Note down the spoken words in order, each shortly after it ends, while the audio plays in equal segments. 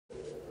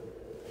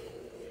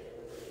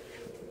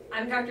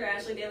I'm Dr.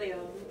 Ashley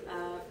DeLeon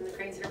from the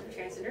Crane Center for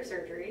Transgender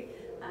Surgery.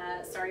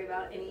 Sorry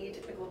about any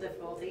technical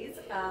difficulties.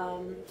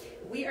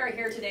 We are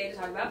here today to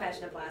talk about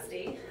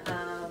vaginoplasty.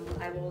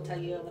 I will tell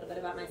you a little bit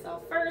about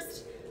myself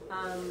first.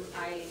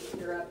 I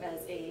grew up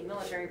as a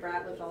military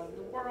brat, lived all over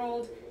the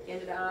world,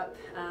 ended up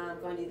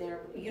going to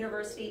the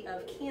University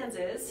of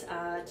Kansas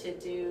to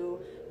do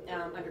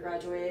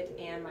undergraduate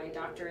and my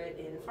doctorate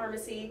in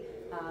pharmacy.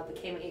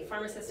 Became a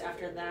pharmacist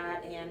after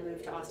that and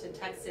moved to Austin,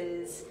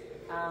 Texas,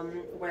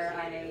 where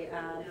I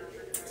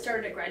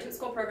started a graduate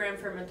school program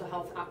for mental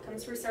health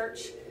outcomes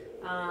research.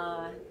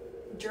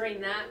 During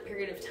that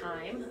period of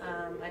time,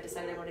 I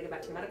decided I wanted to go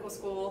back to medical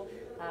school,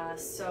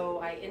 so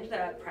I ended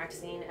up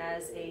practicing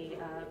as a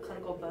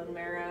clinical bone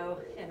marrow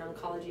and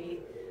oncology,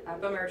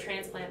 bone marrow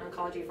transplant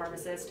oncology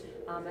pharmacist,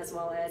 as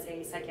well as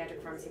a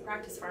psychiatric pharmacy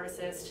practice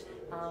pharmacist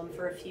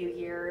for a few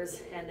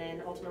years, and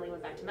then ultimately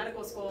went back to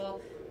medical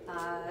school.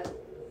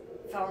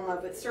 Fell in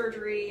love with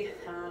surgery,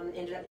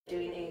 ended up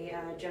doing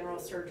a general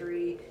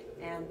surgery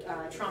and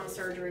trauma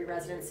surgery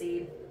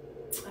residency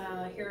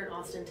here in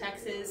Austin,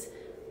 Texas.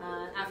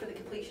 After the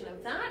completion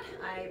of that,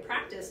 I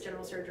practiced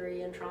general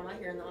surgery and trauma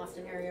here in the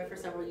Austin area for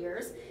several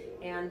years,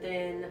 and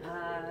then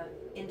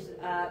ended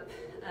up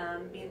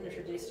being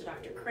introduced to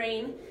Dr.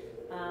 Crane.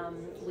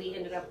 We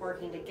ended up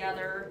working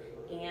together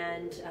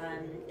and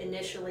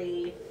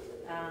initially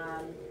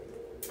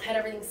had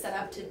everything set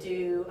up to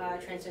do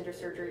transgender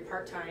surgery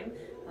part-time,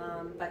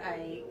 but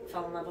I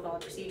fell in love with all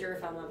the procedure,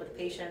 fell in love with the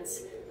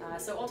patients,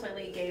 so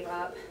ultimately gave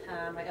up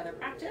my other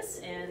practice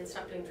and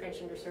stopped doing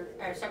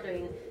stopped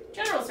doing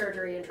general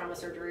surgery and trauma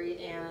surgery,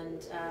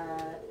 and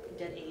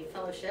did a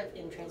fellowship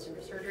in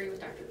transgender surgery with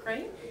Dr.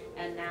 Crane,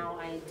 and now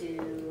I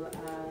do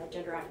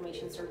gender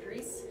affirmation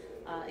surgeries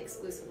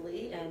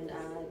exclusively and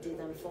do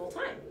them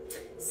full-time.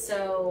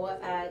 So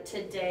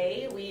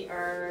today we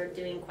are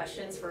doing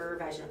questions for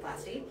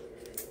vaginoplasty.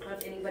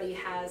 If anybody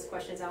has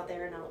questions out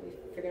there, now that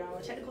we've figured out all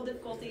the technical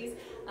difficulties,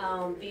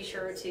 be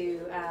sure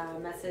to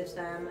message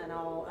them, and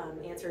I'll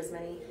answer as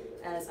many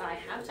as I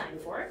have time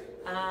for.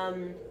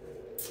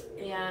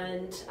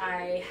 And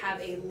I have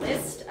a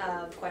list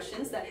of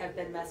questions that have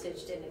been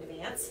messaged in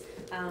advance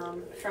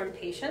from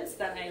patients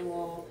that I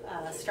will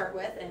start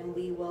with, and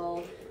we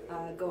will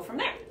go from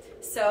there.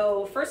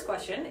 So first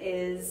question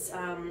is,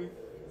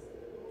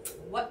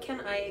 what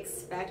can I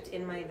expect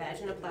in my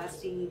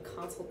vaginoplasty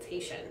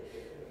consultation?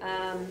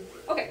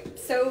 Okay,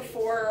 so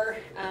for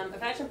a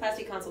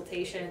vaginoplasty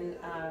consultation,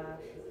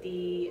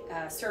 the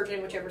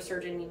surgeon, whichever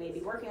surgeon you may be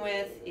working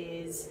with,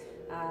 is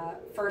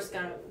first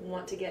going to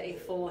want to get a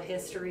full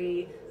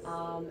history,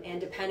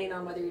 and depending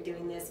on whether you're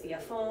doing this via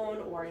phone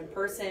or in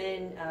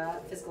person,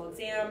 physical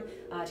exam,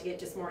 to get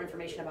just more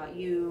information about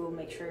you,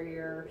 make sure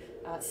you're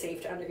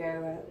safe to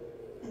undergo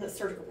a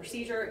surgical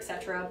procedure,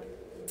 etc.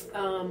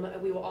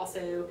 We will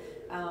also,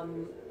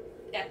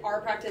 at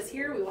our practice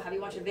here, we will have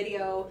you watch a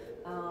video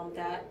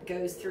that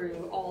goes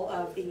through all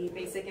of the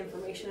basic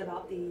information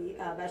about the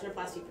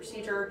vaginoplasty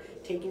procedure,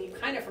 taking you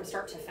kind of from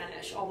start to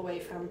finish, all the way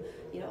from,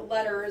 you know,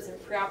 letters and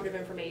preoperative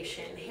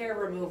information, hair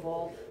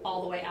removal,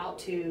 all the way out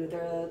to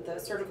the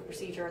surgical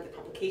procedure, the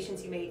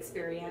complications you may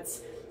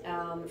experience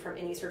from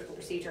any surgical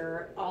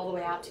procedure, all the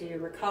way out to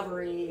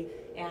recovery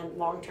and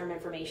long-term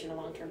information and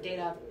long-term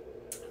data.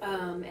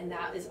 And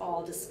that is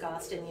all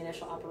discussed in the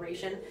initial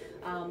operation.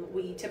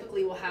 We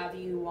typically will have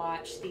you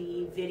watch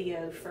the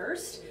video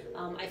first.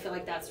 I feel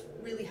like that's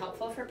really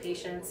helpful for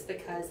patients,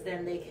 because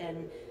then they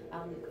can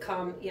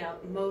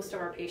most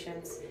of our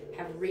patients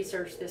have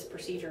researched this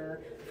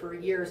procedure for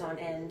years on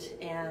end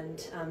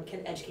and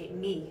can educate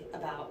me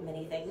about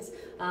many things.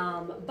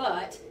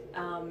 But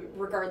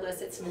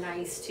regardless, it's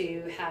nice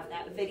to have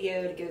that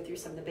video to go through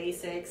some of the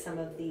basics, some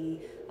of the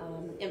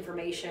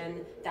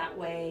information. That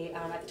way,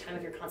 at the time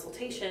of your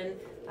consultation,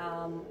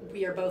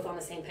 we are both on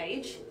the same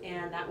page,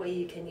 and that way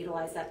you can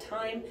utilize that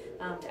time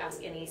to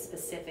ask any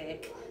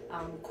specific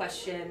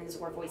questions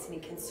or voice any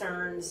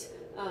concerns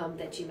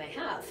that you may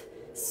have.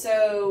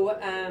 So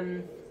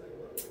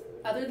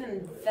other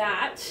than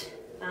that,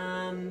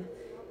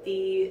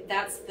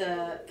 that's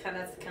the kind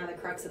of the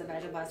crux of the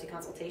vaginoplasty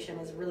consultation,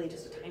 is really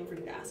just a time for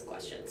you to ask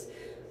questions.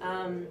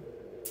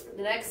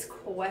 The next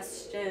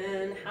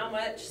question: how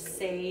much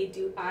say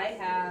do I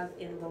have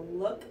in the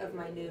look of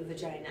my new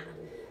vagina?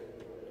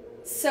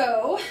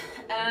 So,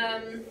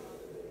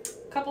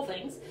 couple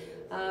things.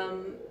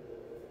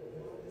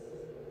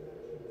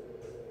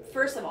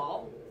 First of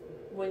all,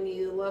 when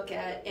you look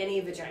at any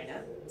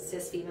vagina,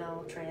 cis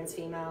female, trans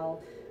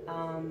female,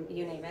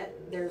 you name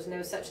it, there's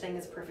no such thing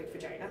as perfect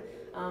vagina.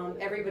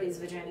 Everybody's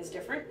vagina is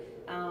different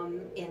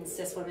in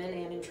cis women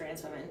and in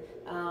trans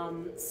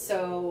women.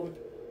 So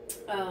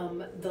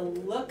the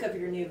look of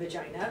your new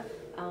vagina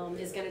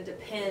is going to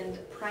depend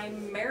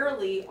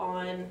primarily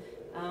on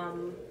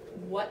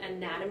what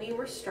anatomy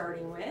we're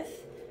starting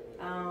with,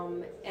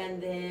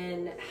 and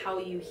then how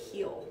you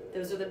heal.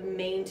 Those are the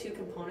main two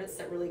components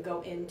that really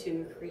go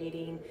into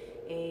creating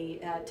a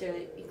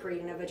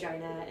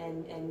vagina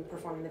and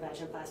performing the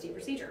vaginoplasty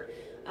procedure.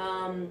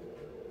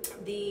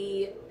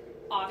 The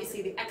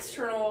Obviously, the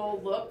external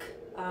look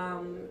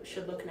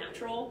should look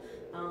natural.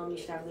 You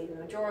should have labia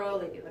majora,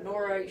 labia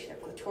minora, you should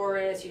have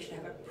clitoris, you should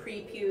have a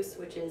prepuce,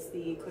 which is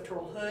the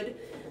clitoral hood.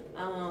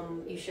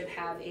 You should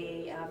have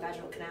a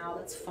vaginal canal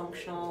that's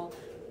functional,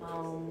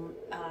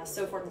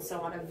 so forth and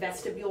so on. A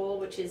vestibule,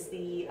 which is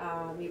the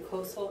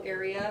mucosal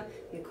area.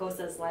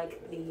 Mucosa is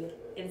like the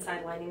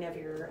inside lining of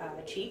your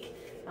cheek,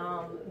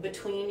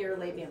 between your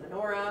labia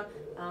minora.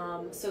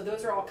 So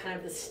those are all kind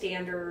of the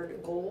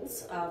standard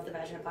goals of the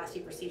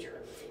vaginoplasty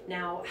procedure.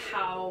 Now,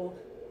 how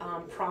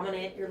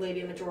prominent your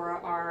labia majora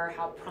are,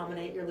 how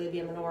prominent your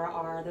labia minora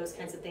are, those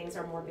kinds of things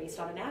are more based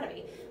on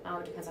anatomy.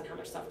 It depends on how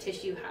much soft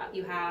tissue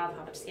you have,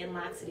 how much skin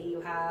laxity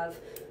you have.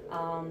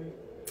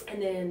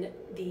 And then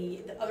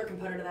the other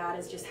component of that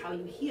is just how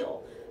you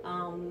heal.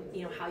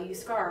 You know, how you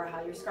scar,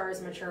 how your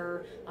scars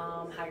mature,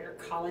 how your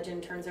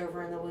collagen turns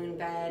over in the wound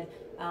bed.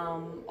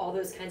 All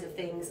those kinds of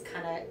things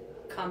kind of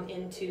come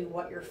into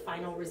what your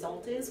final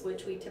result is,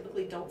 which we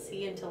typically don't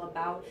see until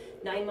about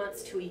 9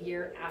 months to a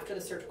year after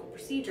the surgical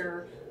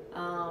procedure,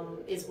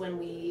 is when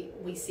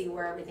we see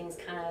where everything's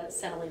kind of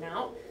settling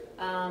out.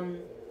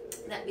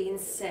 That being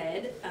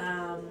said,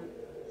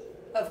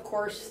 of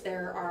course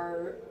there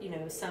are, you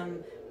know,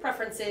 some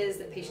preferences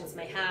that patients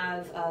may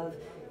have of,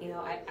 you know,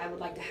 I would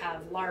like to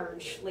have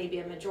large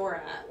labia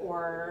majora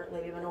or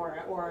labia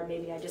minora, or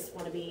maybe I just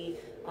want to be,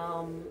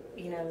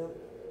 you know,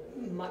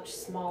 much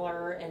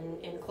smaller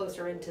and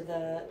closer into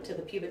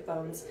the pubic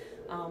bones,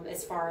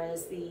 as far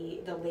as the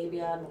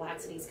labia and the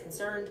laxity is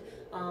concerned.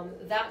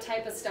 That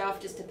type of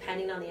stuff, just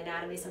depending on the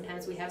anatomy,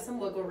 sometimes we have some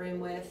wiggle room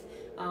with,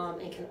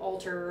 and can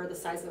alter the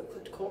size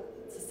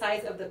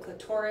of the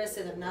clitoris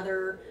is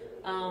another,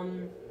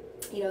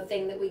 you know,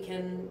 thing that we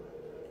can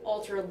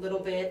alter a little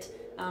bit.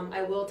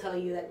 I will tell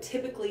you that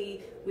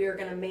typically we are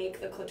going to make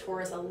the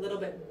clitoris a little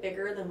bit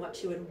bigger than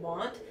what you would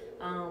want,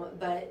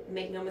 but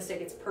make no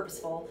mistake, it's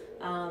purposeful,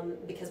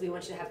 because we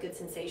want you to have good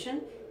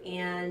sensation,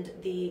 and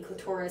the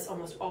clitoris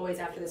almost always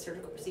after the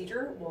surgical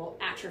procedure will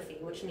atrophy,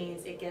 which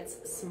means it gets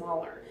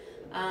smaller.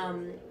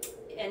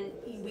 And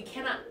we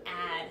cannot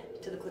add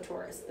to the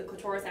clitoris. The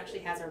clitoris actually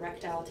has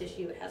erectile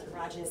tissue, it has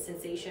erogenous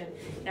sensation,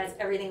 it has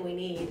everything we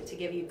need to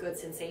give you good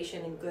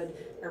sensation and good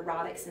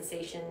erotic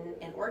sensation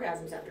and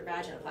orgasms after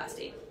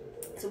vaginoplasty.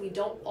 So we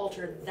don't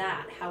alter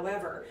that.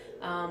 However,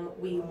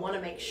 we want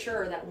to make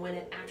sure that when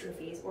it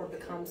atrophies or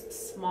becomes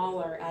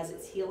smaller as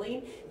it's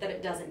healing, that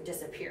it doesn't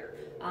disappear.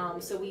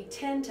 So we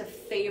tend to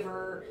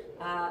favor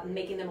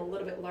making them a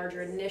little bit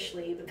larger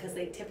initially, because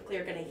they typically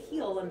are going to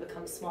heal and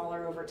become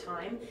smaller over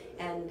time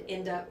and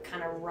end up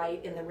kind of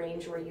right in the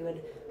range where you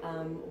would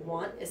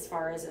want as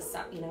far as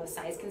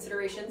size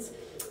considerations.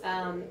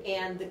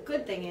 And the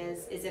good thing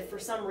is if for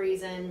some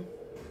reason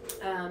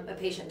a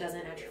patient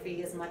doesn't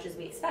atrophy as much as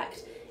we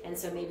expect, and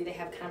so maybe they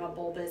have kind of a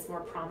bulbous, more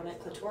prominent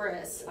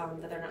clitoris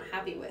that they're not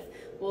happy with,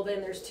 well,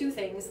 then there's two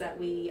things that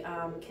we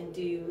can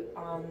do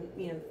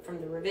from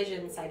the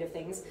revision side of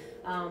things.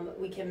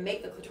 We can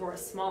make the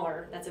clitoris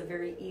smaller. That's a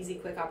very easy,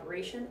 quick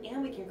operation,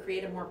 and we can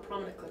create a more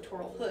prominent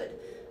clitoral hood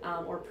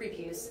or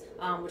prepuce,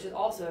 which is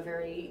also a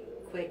very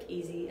quick,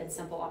 easy, and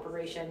simple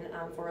operation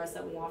for us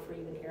that we offer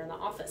even here in the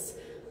office.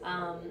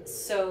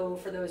 So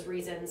for those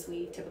reasons,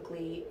 we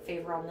typically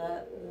favor on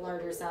the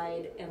larger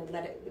side and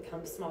let it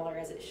become smaller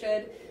as it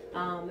should.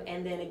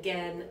 And then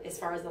again, as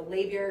far as the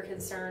labia are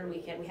concerned,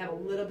 we have a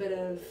little bit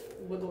of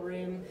wiggle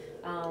room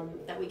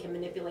that we can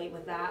manipulate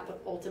with that,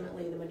 but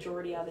ultimately the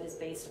majority of it is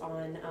based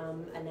on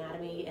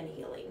anatomy and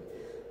healing.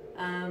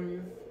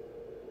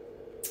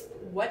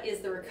 What is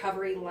the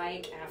recovery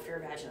like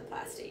after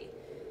vaginoplasty?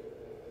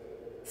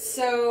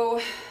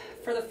 So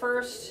for the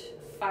first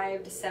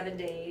 5 to 7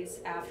 days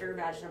after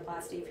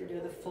vaginoplasty, if you're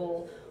doing the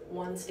full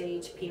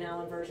one-stage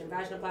penile inversion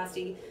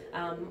vaginoplasty,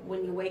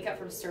 when you wake up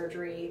from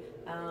surgery,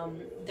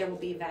 there will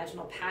be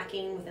vaginal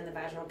packing within the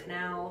vaginal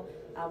canal,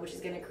 which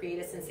is going to create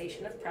a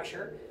sensation of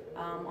pressure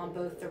on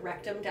both the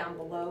rectum down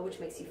below, which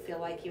makes you feel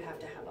like you have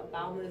to have a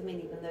bowel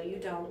movement even though you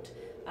don't,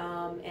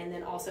 and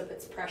then also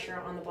puts pressure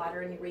on the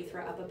bladder and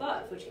urethra up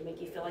above, which can make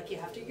you feel like you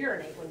have to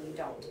urinate when you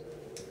don't.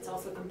 It's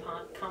also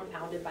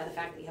compounded by the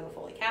fact that you have a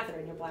Foley catheter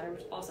in your bladder,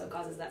 which also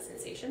causes that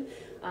sensation.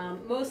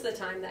 Most of the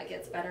time that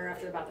gets better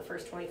after about the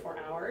first 24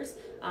 hours,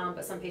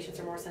 but some patients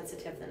are more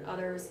sensitive than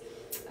others.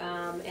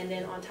 And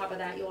then on top of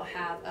that, you'll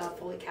have a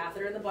Foley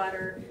catheter in the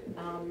bladder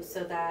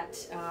so that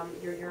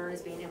your urine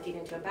is being emptied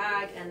into a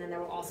bag, and then there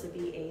will also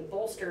be a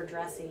bolster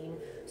dressing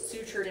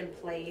sutured in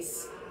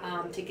place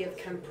to give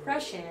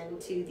compression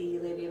to the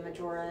labia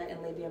majora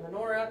and labia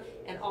minora,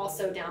 and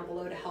also down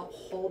below to help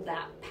hold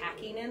that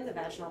packing in the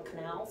vaginal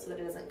canal so that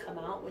it doesn't come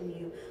out when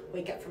you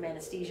wake up from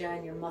anesthesia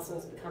and your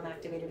muscles become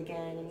activated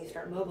again and you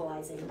start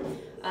mobilizing.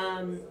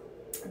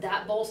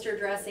 That bolster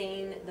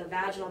dressing, the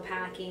vaginal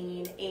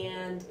packing,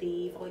 and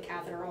the Foley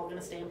catheter are all going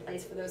to stay in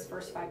place for those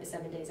first 5 to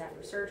 7 days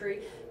after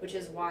surgery, which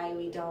is why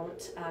we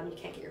don't, you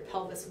can't get your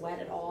pelvis wet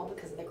at all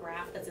because of the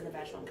graft that's in the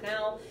vaginal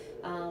canal.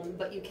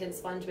 But you can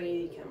sponge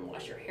bathe, you can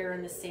wash your hair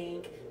in the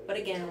sink. But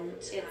again,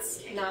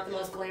 it's not the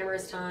most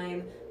glamorous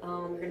time.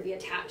 You're going to be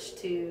attached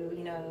to,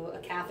 a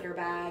catheter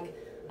bag.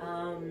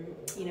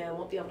 You know,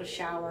 won't be able to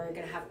shower, you're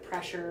going to have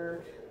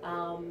pressure.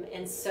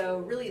 And so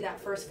really that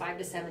first 5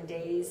 to 7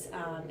 days,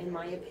 in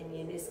my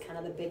opinion, is kind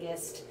of the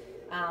biggest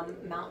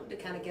mountain to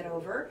kind of get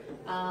over.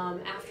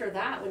 After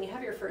that, when you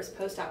have your first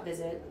post-op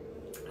visit,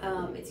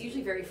 it's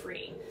usually very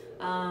free.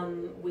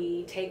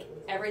 We take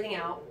everything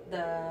out.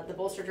 The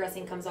bolster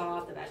dressing comes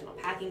off, the vaginal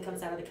packing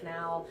comes out of the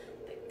canal,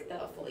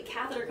 the Foley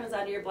catheter comes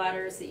out of your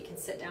bladder so you can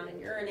sit down and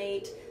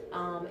urinate,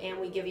 and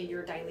we give you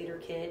your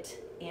dilator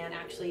kit and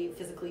actually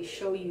physically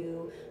show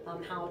you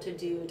how to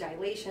do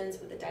dilations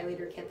with the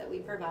dilator kit that we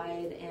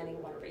provide and a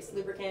water-based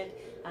lubricant.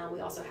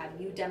 We also have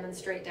you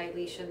demonstrate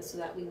dilation so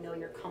that we know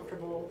you're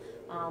comfortable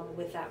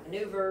with that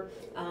maneuver,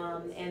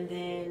 and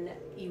then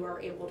you are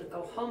able to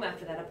go home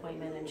after that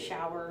appointment and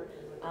shower,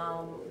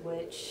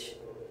 which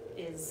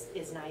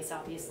is nice,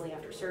 obviously,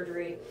 after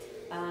surgery.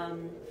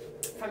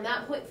 From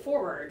that point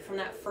forward, from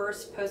that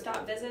first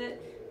post-op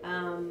visit,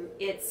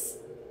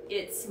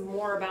 it's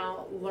more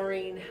about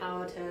learning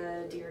how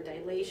to do your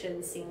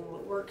dilation, seeing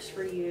what works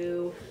for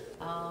you,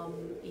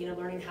 you know,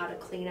 learning how to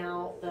clean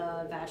out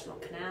the vaginal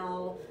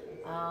canal,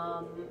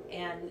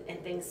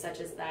 and things such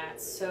as that.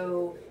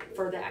 So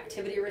for the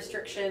activity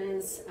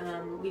restrictions,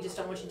 we just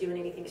don't want you doing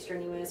anything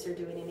strenuous or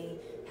doing any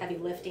heavy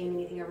lifting,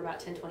 anything over about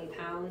 10-20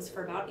 pounds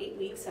for about 8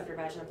 weeks after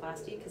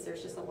vaginoplasty, because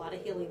there's just a lot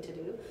of healing to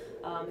do.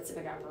 It's a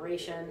big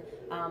operation.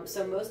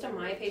 So most of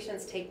my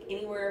patients take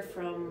anywhere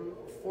from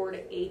 4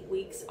 to 8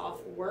 weeks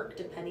off work,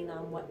 depending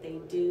on what they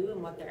do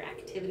and what their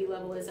activity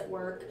level is at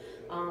work,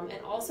 and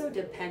also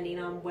depending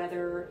on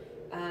whether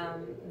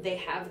they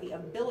have the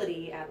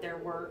ability at their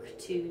work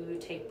to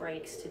take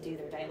breaks to do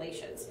their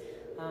dilations.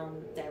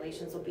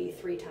 Dilations will be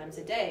 3 times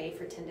a day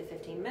for 10 to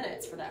 15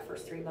 minutes for that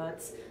first 3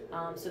 months.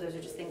 So those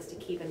are just things to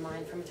keep in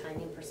mind from a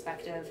timing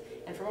perspective.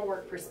 And from a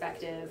work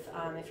perspective,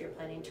 if you're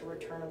planning to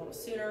return a little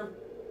sooner,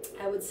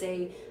 I would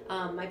say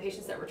my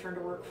patients that return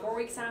to work 4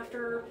 weeks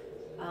after,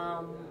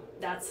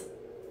 that's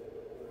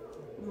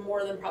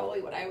more than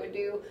probably what I would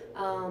do,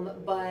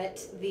 but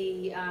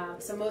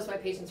so most of my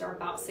patients are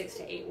about 6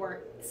 to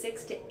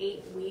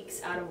 8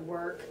 weeks out of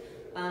work.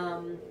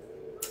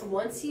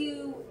 Once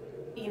you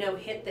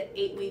hit the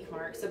 8-week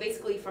mark, so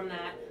basically from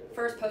that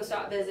first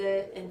post-op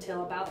visit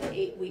until about the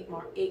 8-week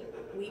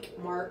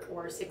mark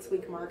or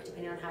 6-week mark,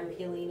 depending on how you're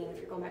healing and if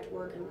you're going back to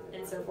work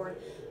and so forth,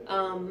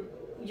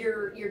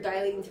 you're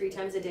dilating 3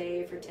 times a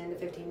day for 10 to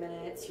 15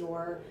 minutes.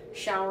 You're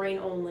showering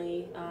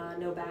only,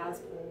 no baths,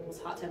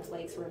 pools, hot tubs,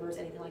 lakes, rivers,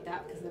 anything like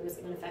that, because of the risk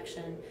of an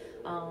infection,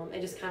 and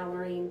just kind of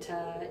learning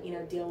to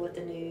deal with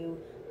the new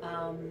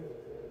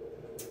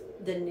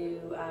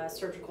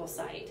surgical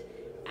site.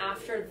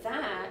 After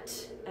that,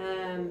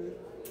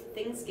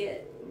 things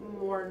get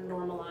more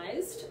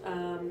normalized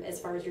as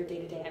far as your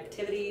day-to-day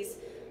activities.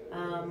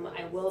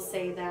 I will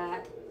say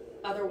that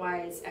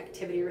otherwise,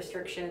 activity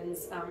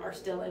restrictions are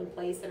still in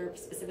place that are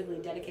specifically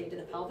dedicated to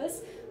the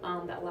pelvis,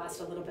 that last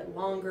a little bit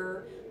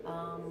longer.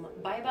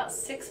 By about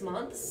 6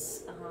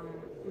 months,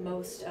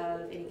 most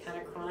of any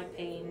kind of chronic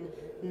pain,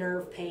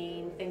 nerve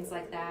pain, things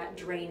like that,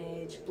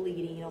 drainage,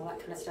 bleeding, all that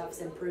kind of stuff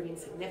is improving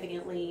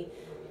significantly,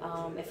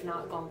 if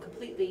not gone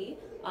completely.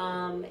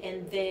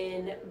 And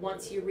then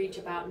once you reach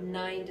about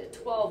 9 to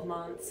 12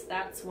 months,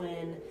 that's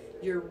when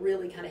you're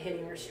really kind of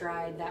hitting your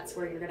stride. That's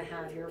where you're going to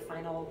have your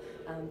final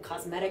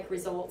cosmetic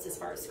results as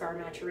far as scar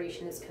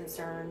maturation is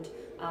concerned,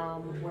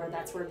 where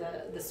that's where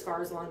the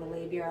scars along the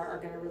labia are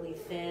going to really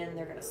thin,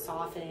 they're going to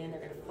soften, they're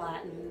going to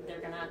flatten,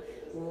 they're going to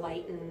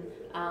lighten,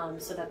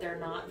 so that they're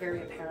not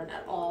very apparent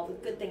at all. The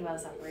good thing about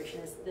this operation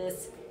is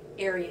this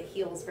area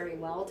heals very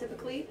well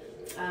typically,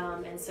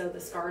 and so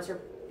the scars are,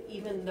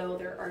 even though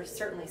there are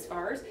certainly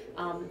scars,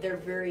 they're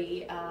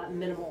very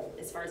minimal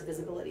as far as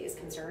visibility is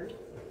concerned.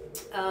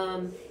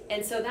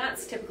 And so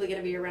that's typically going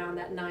to be around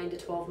that 9 to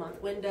 12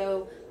 month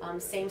window.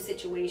 Same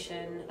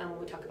situation when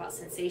we talk about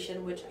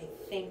sensation, which I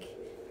think,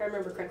 if I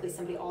remember correctly,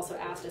 somebody also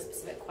asked a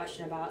specific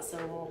question about, so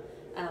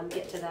we'll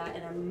get to that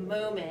in a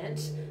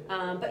moment.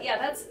 But yeah,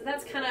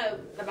 that's kind of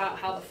about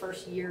how the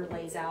first year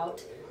lays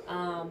out,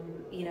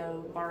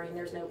 barring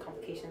there's no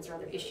complications or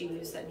other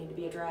issues that need to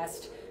be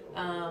addressed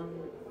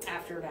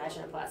after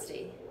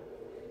vaginoplasty.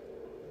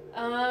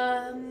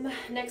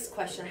 Next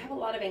question. I have a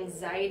lot of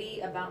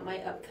anxiety about my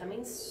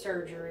upcoming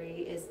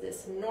surgery. Is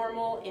this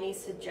normal? Any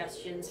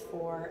suggestions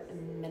for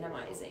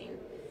minimizing?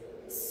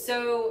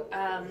 So,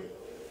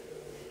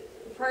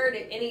 prior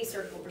to any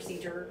surgical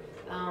procedure,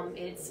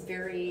 it's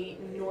very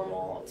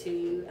normal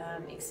to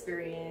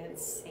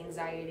experience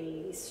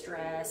anxiety,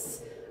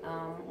 stress,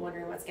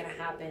 wondering what's going to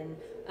happen.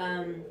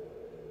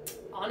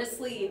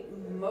 Honestly,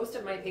 most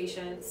of my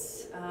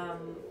patients,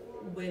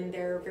 when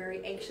they're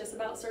very anxious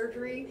about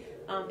surgery,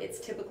 it's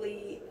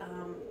typically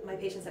my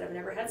patients that have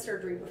never had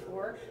surgery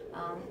before,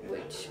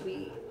 which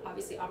we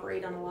obviously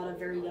operate on a lot of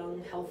very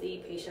young,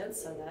 healthy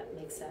patients, so that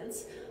makes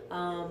sense.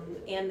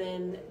 And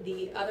then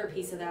the other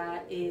piece of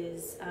that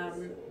is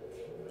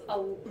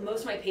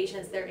most of my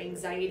patients, their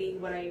anxiety,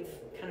 what I've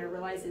kind of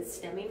realized is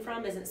stemming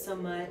from isn't so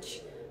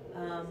much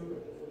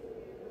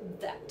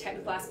the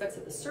technical aspects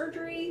of the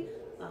surgery,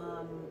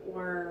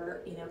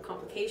 or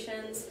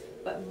complications,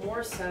 but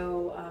more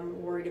so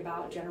worried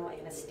about general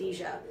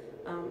anesthesia,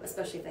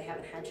 especially if they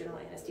haven't had general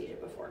anesthesia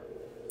before.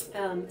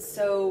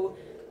 So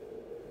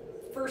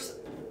first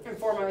and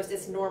foremost,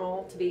 it's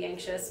normal to be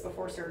anxious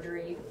before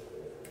surgery.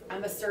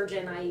 I'm a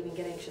surgeon. I even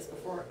get anxious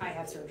before I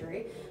have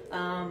surgery.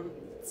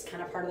 It's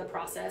kind of part of the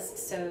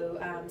process. So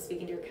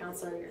speaking to your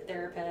counselor, your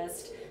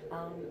therapist,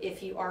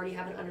 if you already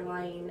have an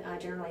underlying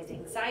generalized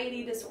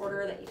anxiety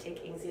disorder that you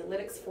take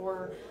anxiolytics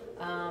for,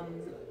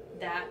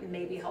 that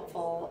may be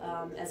helpful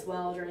as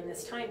well during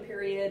this time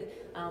period,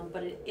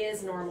 but it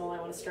is normal. I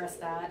want to stress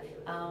that.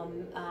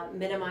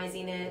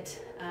 Minimizing it,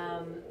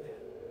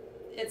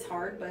 it's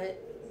hard,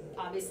 but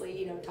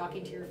obviously,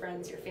 talking to your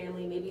friends, your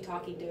family, maybe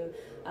talking to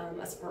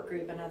a support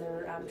group and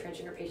other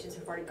transgender patients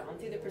who've already gone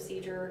through the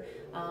procedure,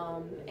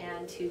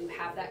 and to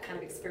have that kind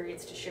of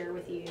experience to share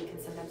with you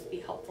can sometimes be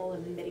helpful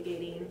in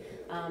mitigating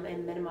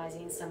and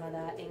minimizing some of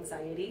that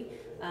anxiety.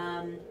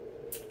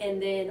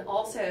 And then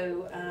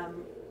also,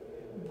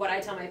 what I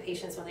tell my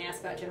patients when they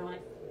ask about general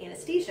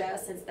anesthesia,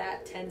 since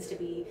that tends to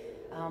be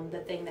the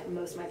thing that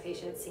most of my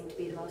patients seem to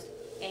be the most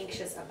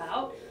anxious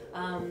about,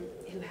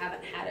 who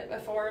haven't had it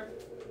before,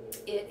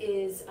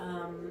 it's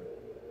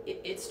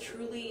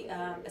truly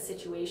a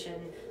situation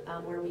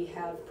where we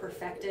have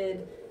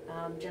perfected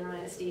general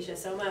anesthesia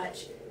so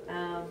much,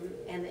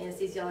 and the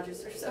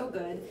anesthesiologists are so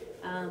good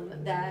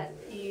that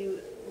you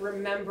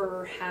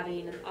remember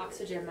having an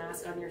oxygen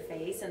mask on your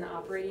face in the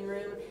operating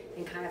room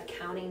and kind of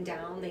counting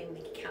down. They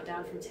make you count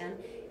down from 10,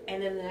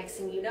 and then the next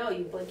thing you know,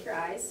 you blink your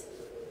eyes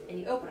and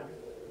you open them,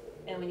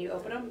 and when you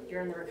open them,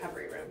 you're in the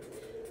recovery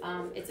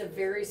room. It's a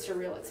very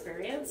surreal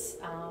experience,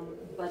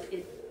 but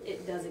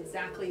it does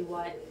exactly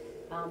what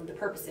the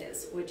purpose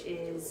is, which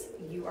is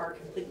you are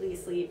completely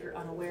asleep, you're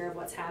unaware of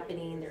what's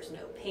happening, there's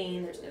no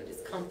pain, there's no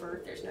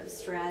discomfort, there's no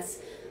stress,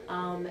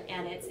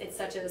 and it's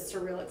such a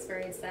surreal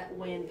experience that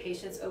when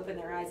patients open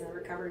their eyes in the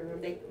recovery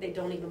room, they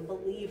don't even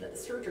believe that the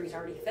surgery's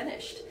already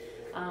finished,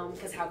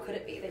 because how could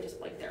it be? They just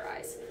blink their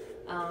eyes.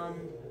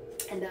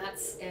 And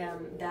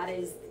that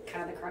is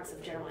kind of the crux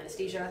of general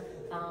anesthesia,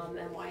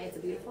 and why it's a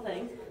beautiful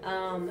thing.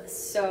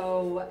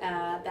 So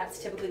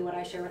that's typically what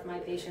I share with my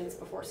patients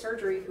before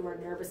surgery who are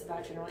nervous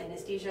about general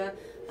anesthesia,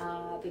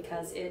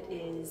 because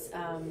it's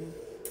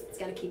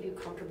going to keep you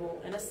comfortable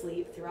and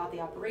asleep throughout the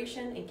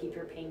operation and keep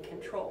your pain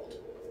controlled.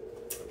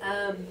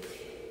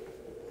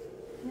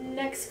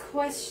 Next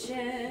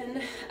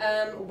question,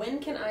 when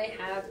can I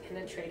have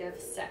penetrative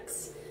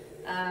sex?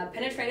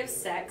 Penetrative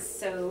sex,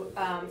 so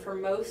for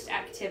most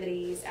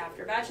activities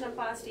after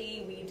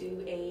vaginoplasty, we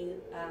do a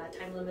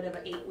time limit of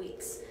 8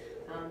 weeks.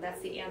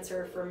 That's the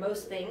answer for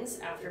most things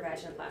after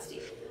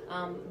vaginoplasty.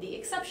 The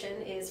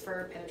exception is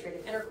for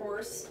penetrative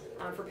intercourse.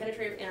 For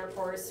penetrative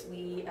intercourse,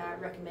 we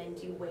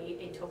recommend you wait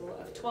a total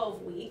of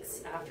 12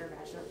 weeks after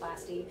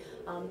vaginoplasty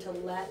to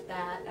let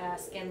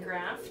that skin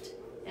graft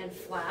and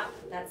flap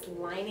that's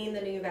lining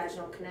the new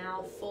vaginal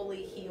canal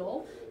fully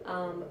heal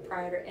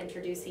prior to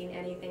introducing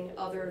anything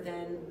other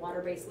than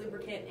water-based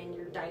lubricant and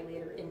your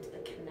dilator into the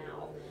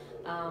canal.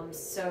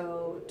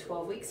 So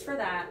 12 weeks for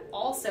that.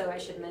 Also, I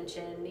should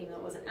mention, even though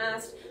it wasn't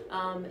asked,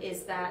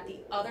 is that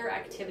the other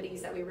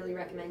activities that we really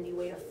recommend you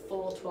wait a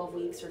full 12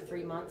 weeks or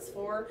 3 months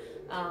for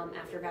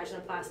after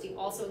vaginoplasty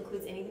also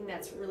includes anything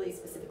that's really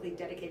specifically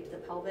dedicated to the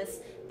pelvis.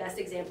 Best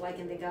example I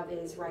can think of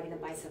is riding a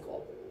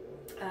bicycle.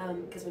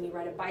 Because when you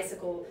ride a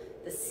bicycle,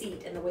 the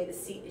seat and the way the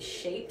seat is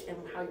shaped and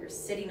how you're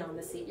sitting on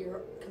the seat,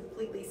 you're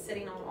completely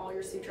sitting on all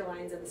your suture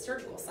lines in the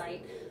surgical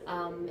site,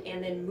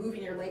 and then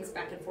moving your legs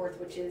back and forth,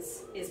 which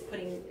is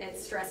putting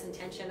stress and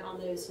tension on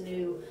those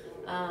new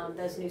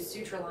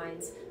suture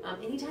lines.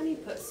 Anytime you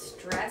put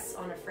stress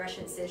on a fresh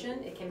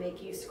incision, it can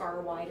make you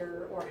scar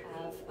wider or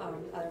have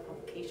other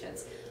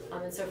complications.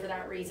 And so for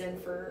that reason,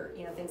 for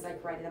things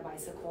like riding a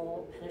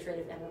bicycle,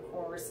 penetrative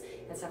intercourse,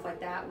 and stuff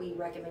like that, we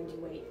recommend you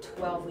wait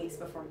 12 weeks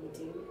before you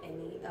do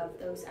any of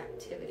those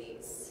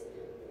activities.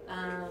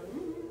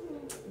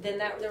 Then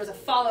there was a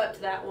follow-up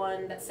to that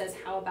one that says,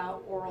 how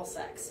about oral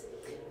sex?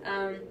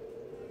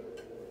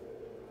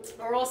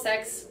 Oral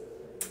sex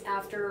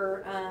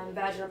after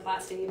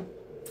vaginoplasty,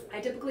 I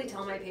typically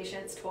tell my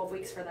patients 12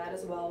 weeks for that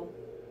as well,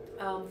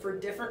 for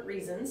different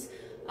reasons.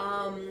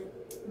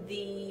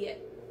 The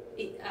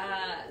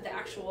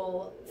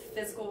actual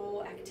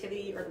physical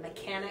activity or the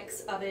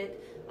mechanics of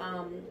it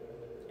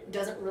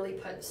doesn't really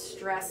put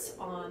stress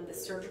on the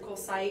surgical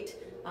site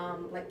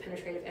like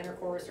penetrative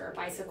intercourse or a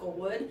bicycle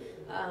would,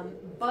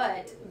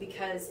 but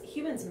because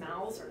humans'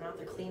 mouths are not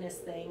the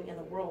cleanest thing in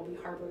the world, we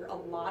harbor a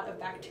lot of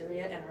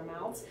bacteria in our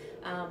mouths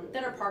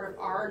that are part of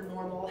our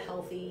normal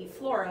healthy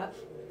flora,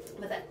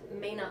 but that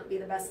may not be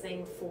the best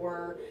thing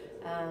for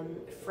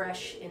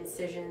fresh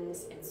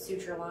incisions and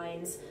suture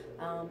lines.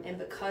 And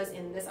because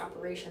in this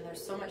operation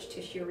there's so much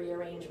tissue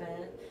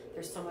rearrangement,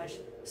 there's so much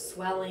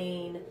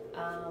swelling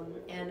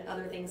and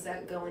other things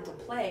that go into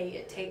play,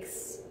 it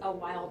takes a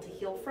while to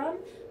heal from.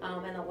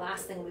 And the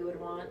last thing we would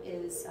want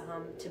is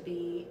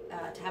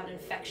to have an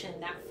infection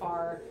that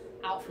far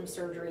out from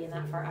surgery and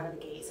that far out of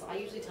the gate. So I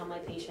usually tell my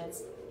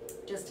patients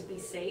just to be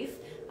safe.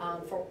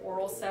 For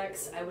oral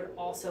sex, I would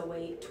also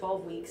wait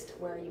 12 weeks to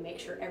where you make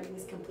sure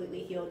everything's completely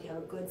healed. You have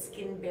a good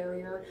skin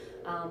barrier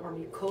or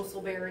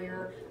mucosal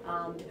barrier,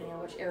 depending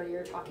on which area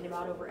you're talking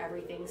about, over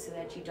everything, so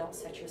that you don't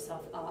set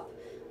yourself up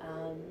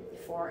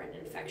for an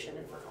infection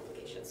and for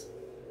complications.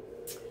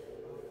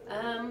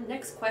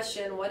 Next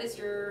question, what is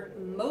your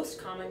most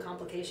common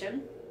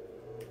complication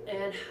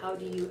and how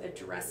do you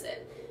address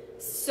it?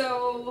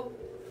 So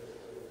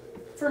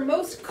for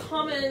most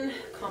common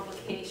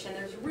complication,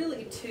 there's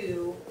really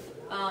two,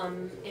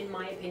 in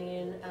my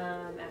opinion,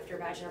 after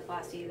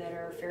vaginoplasty that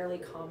are fairly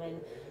common.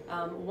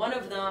 One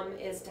of them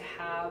is to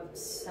have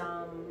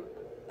some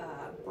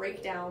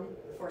breakdown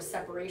or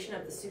separation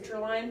of the suture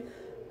line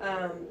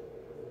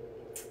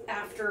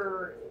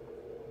after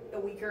a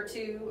week or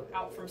two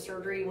out from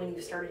surgery when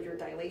you've started your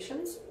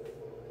dilations.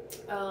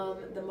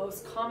 The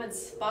most common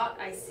spot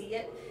I see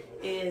it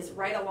is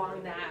right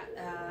along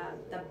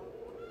that,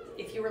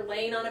 if you were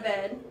laying on a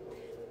bed,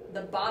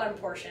 the bottom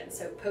portion,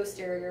 so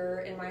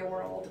posterior in my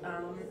world,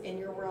 in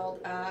your world,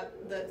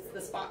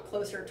 the spot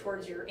closer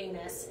towards your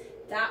anus,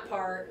 that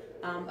part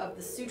of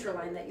the suture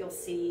line that you'll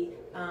see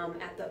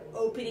at the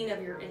opening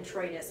of your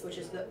introitus, which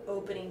is the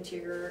opening to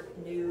your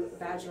new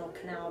vaginal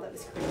canal that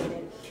was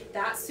created.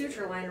 That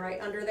suture line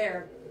right under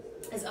there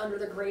is under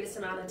the greatest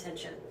amount of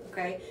tension,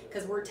 okay?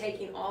 Because we're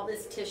taking all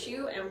this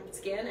tissue and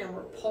skin and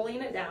we're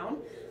pulling it down.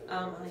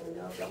 I don't even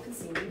know if y'all can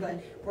see me,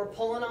 but we're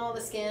pulling all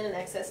the skin and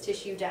excess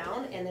tissue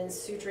down and then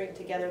suturing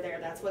together there.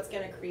 That's what's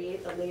going to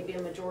create the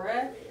labia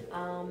majora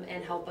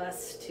and help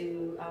us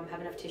to have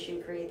enough tissue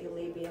to create the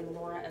labia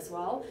minora as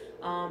well.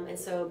 And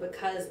so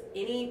because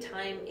any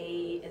time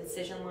a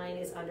incision line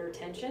is under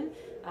tension,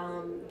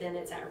 then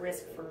it's at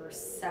risk for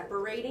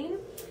separating.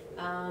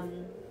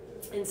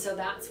 And so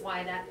that's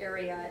why that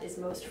area is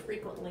most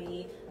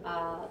frequently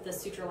the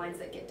suture lines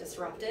that get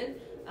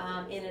disrupted.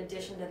 In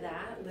addition to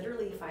that,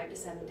 literally 5 to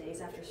 7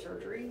 days after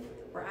surgery,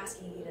 we're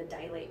asking you to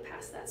dilate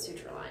past that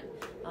suture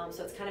line.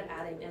 So it's kind of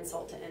adding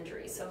insult to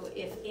injury. So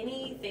if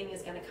anything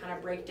is going to kind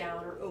of break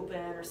down or open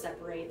or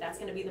separate, that's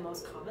going to be the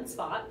most common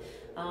spot.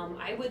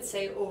 I would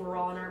say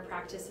overall in our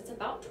practice, it's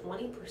about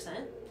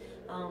 20%.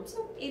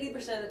 So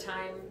 80% of the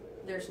time,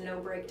 there's no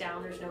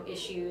breakdown, there's no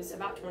issues.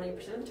 About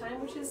 20% of the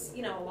time, which is,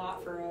 you know, a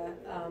lot for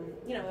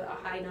a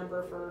high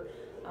number for,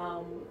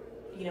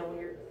 when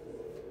you're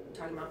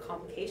talking about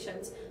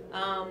complications.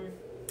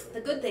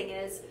 The good thing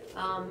is,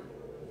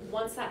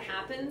 once that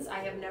happens, I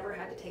have never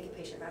had to take a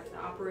patient back to the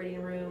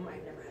operating room.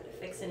 I've never had to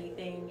fix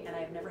anything, and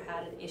I've never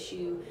had an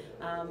issue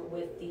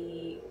with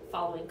the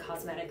following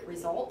cosmetic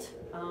result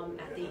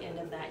at the end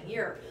of that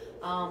year.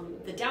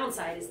 The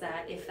downside is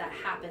that if that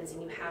happens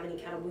and you have any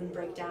kind of wound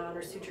breakdown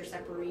or suture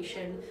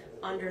separation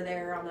under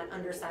there on that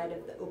underside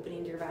of the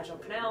opening to your vaginal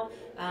canal,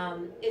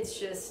 it's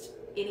just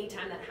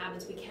anytime that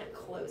happens, we can't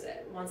close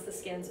it. Once the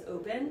skin's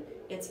open,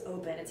 it's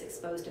open, it's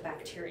exposed to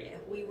bacteria.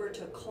 If we were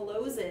to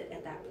close it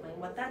at that point,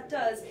 what that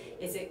does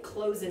is it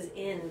closes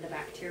in the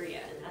bacteria,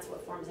 and that's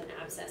what forms an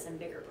abscess and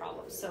bigger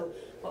problems. So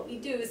what we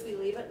do is we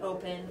leave it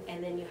open,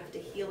 and then you have to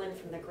heal in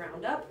from the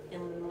ground up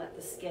and let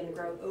the skin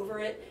grow over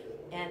it.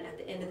 And at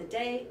the end of the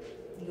day,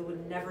 you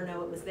would never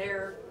know it was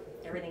there.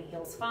 Everything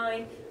heals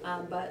fine,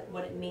 but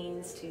what it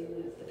means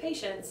to the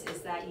patients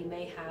is that you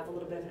may have a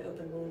little bit of an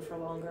open wound for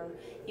longer.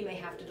 You may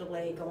have to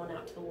delay going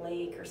out to the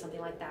lake or something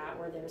like that,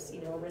 where there's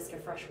a risk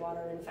of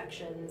freshwater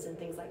infections and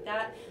things like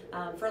that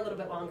for a little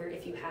bit longer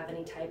if you have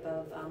any type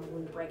of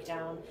wound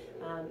breakdown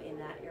in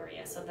that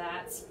area. So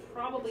that's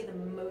probably the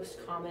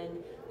most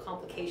common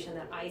complication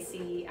that I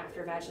see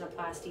after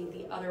vaginoplasty.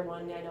 The other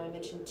one, I know I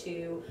mentioned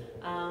too,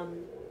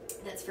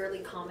 that's fairly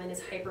common is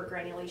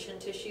hypergranulation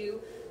tissue.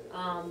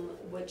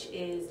 Which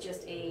is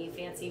just a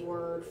fancy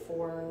word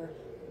for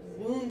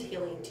wound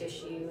healing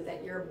tissue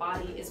that your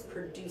body is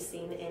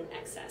producing in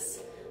excess.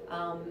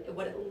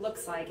 What it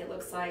looks like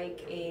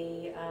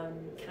a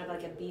kind of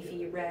like a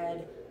beefy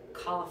red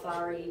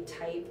cauliflowery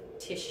type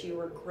tissue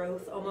or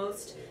growth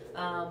almost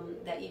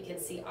that you can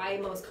see. I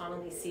most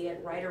commonly see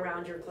it right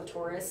around your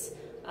clitoris.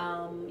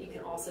 You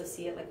can also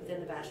see it like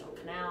within the vaginal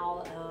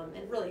canal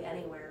and really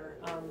anywhere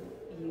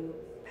you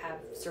have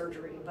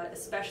surgery, but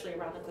especially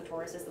around the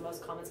clitoris is the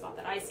most common spot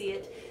that I see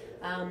it.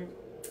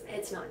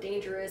 It's not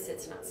dangerous,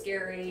 it's not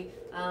scary,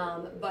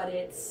 but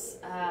it's,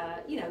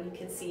 you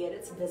can see it,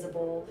 it's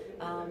visible,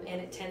 and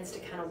it tends to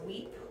kind of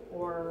weep,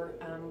 or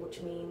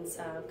which means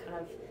kind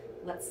of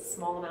lets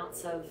small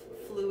amounts of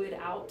fluid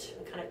out,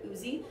 kind of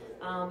oozy,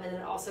 and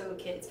then also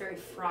it's very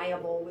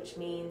friable, which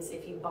means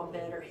if you bump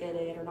it or hit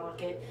it or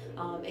knock it,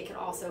 it can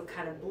also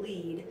kind of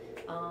bleed.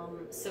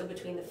 So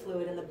between the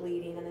fluid and the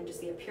bleeding, and then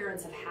just the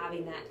appearance of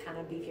having that kind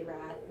of beefy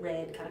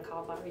red kind of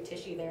cauliflowery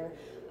tissue there,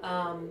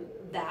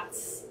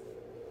 that's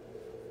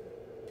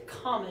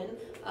common.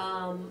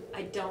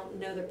 I don't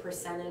know the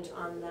percentage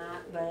on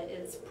that, but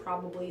it's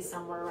probably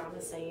somewhere around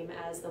the same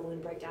as the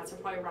wound breakdown, so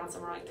probably around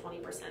somewhere like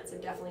 20%. So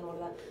definitely one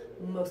of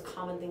the most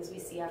common things we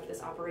see after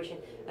this operation.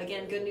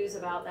 Again, good news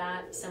about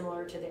that,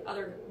 similar to the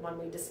other one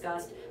we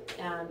discussed,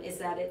 is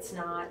that it's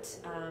not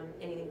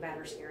anything bad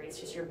or scary. It's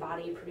just your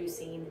body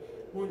producing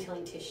wound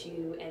healing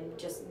tissue and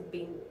just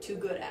being too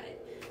good at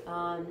it.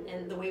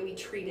 And the way we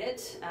treat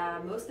it,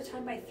 most of the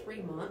time by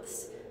 3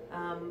 months,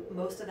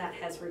 most of that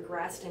has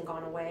regressed and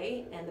gone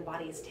away, and the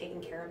body is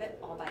taking care of it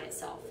all by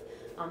itself.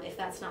 If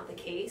that's not the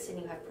case and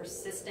you have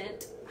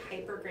persistent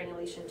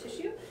hypergranulation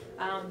tissue,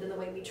 then the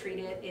way we treat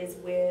it is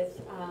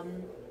with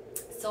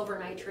silver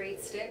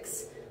nitrate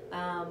sticks,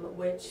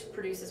 which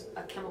produces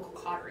a chemical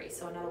cautery.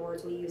 So in other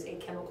words, we use a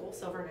chemical,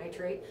 silver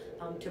nitrate,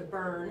 to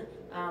burn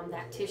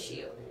that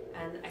tissue.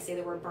 And I say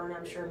the word burn,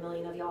 I'm sure a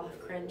million of y'all have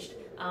cringed.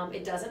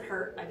 It doesn't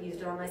hurt. I've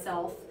used it on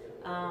myself.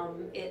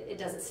 It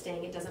doesn't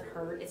sting, it doesn't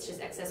hurt, it's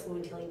just excess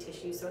wound healing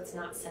tissue, so it's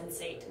not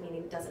sensate,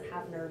 meaning it doesn't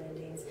have nerve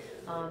endings.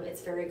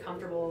 It's very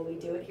comfortable. We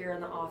do it here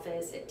in the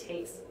office. It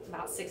takes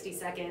about 60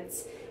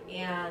 seconds,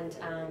 and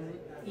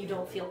you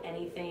don't feel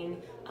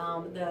anything.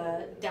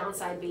 The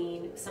downside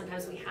being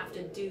sometimes we have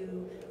to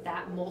do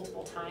that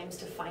multiple times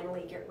to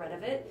finally get rid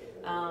of it,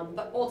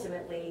 but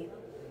ultimately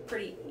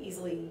pretty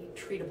easily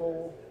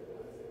treatable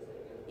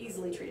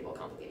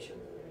complication.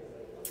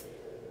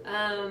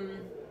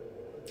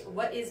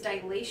 What is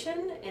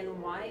dilation and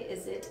why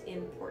is it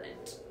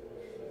important?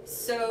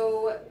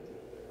 So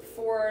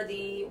for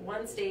the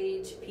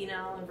one-stage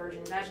penile and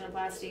virgin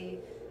vaginoplasty,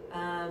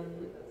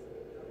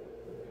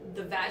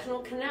 the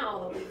vaginal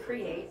canal that we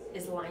create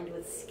is lined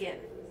with skin.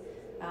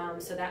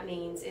 So that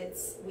means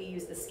we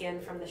use the skin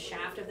from the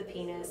shaft of the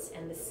penis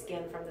and the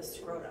skin from the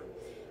scrotum.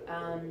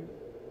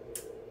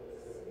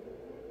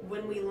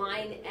 When we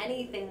line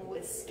anything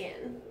with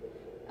skin,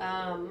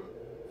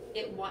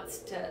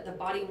 the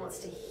body wants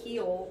to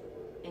heal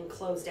and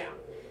close down,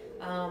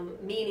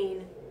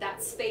 meaning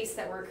that space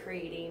that we're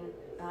creating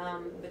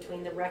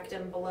between the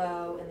rectum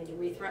below and the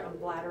urethra and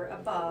bladder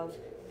above,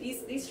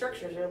 these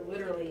structures are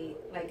literally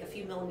like a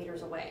few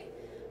millimeters away.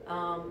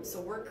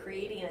 So we're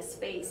creating a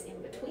space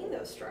in between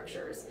those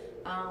structures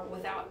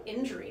without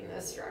injuring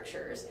those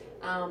structures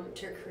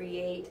to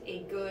create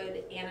a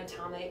good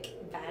anatomic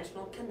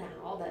vaginal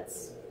canal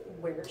that's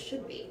where it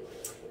should be.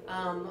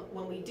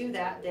 When we do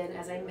that, then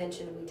as I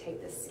mentioned, we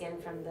take the skin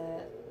from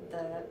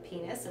the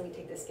penis and we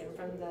take the skin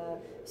from the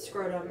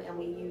scrotum and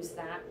we use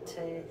that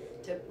to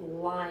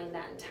line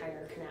that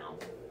entire canal.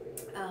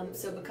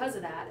 So because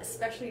of that,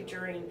 especially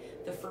during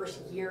the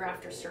first year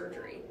after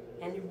surgery,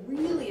 and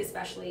really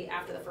especially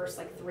after the first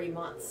 3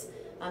 months,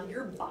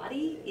 your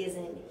body is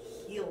in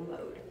heal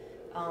mode.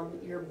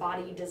 Your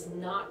body does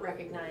not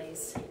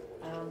recognize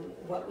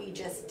what we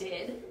just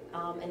did,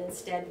 and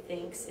instead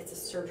thinks it's a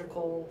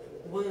surgical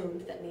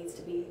wound that needs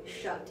to be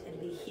shut and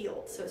be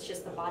healed. So it's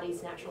just the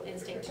body's natural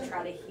instinct to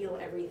try to heal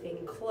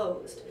everything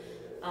closed.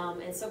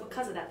 And so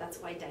because of that, that's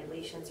why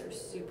dilations are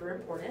super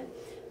important.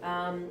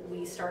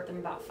 We start them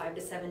about 5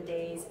 to 7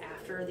 days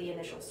after the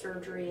initial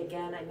surgery.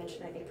 Again, I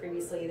mentioned, I think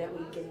previously, that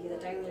we give you the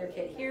dilator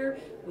kit here.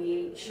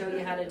 We show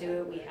you how to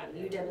do it. We have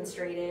you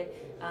demonstrate it.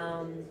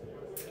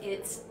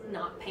 It's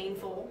not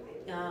painful.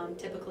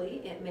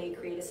 Typically, it may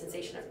create a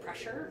sensation of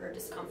pressure or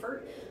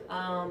discomfort,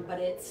 but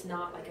it's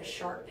not like a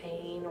sharp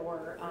pain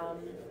or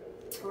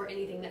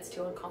anything that's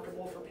too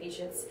uncomfortable for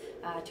patients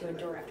to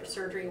endure after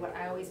surgery. What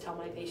I always tell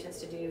my patients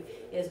to do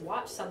is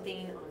watch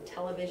something on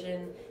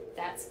television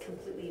that's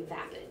completely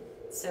vapid.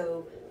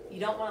 So you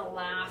don't want to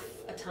laugh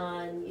a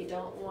ton, you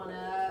don't want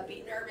to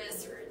be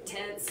nervous or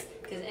tense,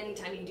 because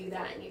anytime you do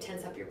that and you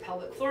tense up your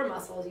pelvic floor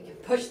muscles, you can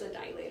push the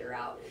dilator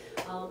out.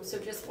 So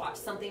just watch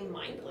something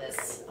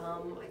mindless.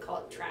 I call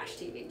it trash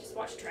TV. Just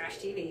watch trash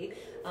TV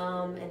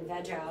and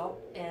veg out,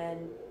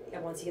 and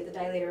once you get the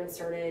dilator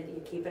inserted,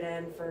 you keep it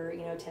in for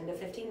 10 to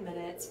 15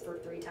 minutes for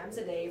 3 times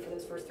a day for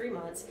those first 3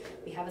 months.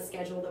 We have a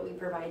schedule that we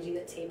provide you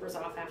that tapers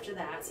off after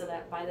that, so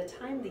that by the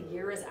time the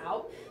year is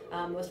out,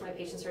 most of my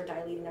patients are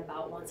dilating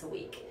about once a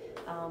week.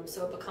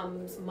 So it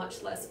becomes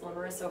much less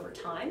onerous over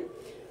time.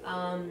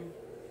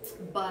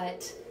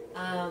 But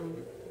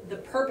the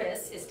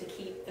purpose is to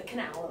keep the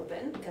canal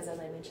open, because as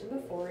I mentioned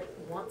before, it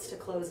wants to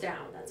close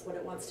down. That's what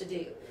it wants to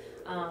do.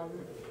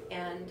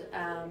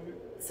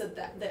 So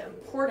that the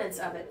importance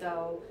of it,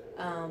 though,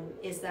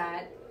 is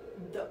that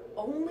the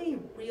only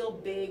real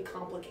big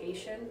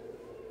complication,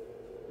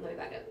 let me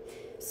back up.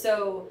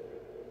 So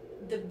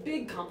the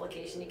big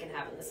complication you can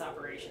have in this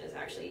operation is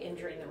actually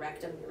injuring the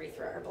rectum,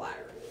 urethra, or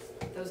bladder.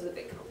 Those are the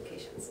big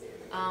complications.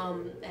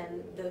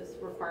 And those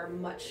require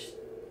much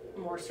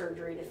more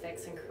surgery to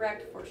fix and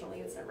correct. Fortunately,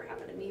 it's never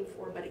happened to me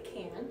before, but it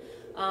can.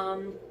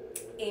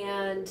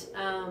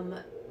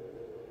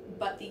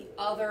 But the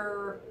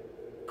other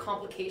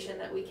complication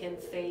that we can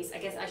face, I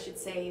guess I should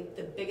say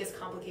the biggest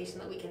complication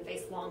that we can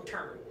face long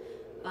term.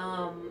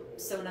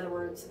 So in other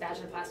words,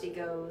 vaginoplasty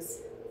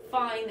goes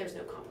fine, there's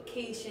no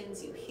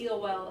complications, you heal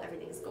well,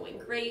 everything's going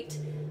great.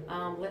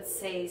 Let's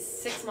say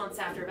 6 months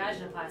after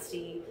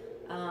vaginoplasty,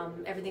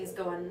 everything's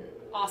going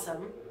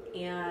awesome,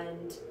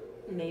 and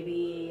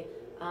maybe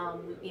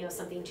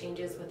something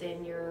changes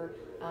within your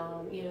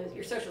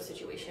your social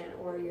situation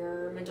or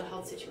your mental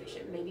health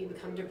situation. Maybe you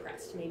become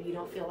depressed. Maybe you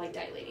don't feel like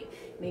dilating.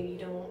 Maybe you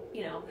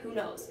don't, who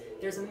knows?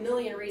 There's a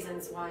million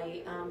reasons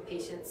why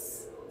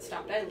patients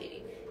stop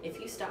dilating. If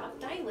you stop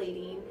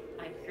dilating,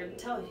 I'm here to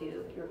tell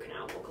you, your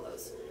canal will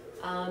close.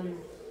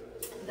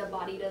 The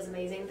body does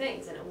amazing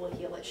things and it will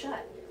heal it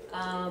shut.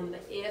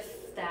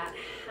 If that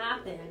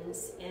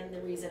happens, and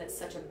the reason it's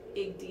such a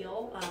big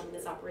deal,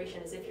 this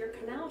operation, is if your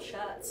canal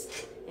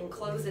shuts and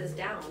closes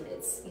down,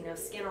 it's, you know,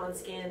 skin on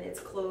skin, it's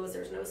closed,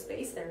 there's no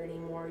space there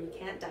anymore, you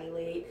can't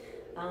dilate,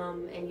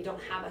 and you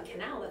don't have a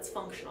canal that's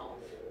functional.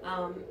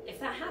 If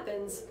that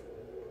happens,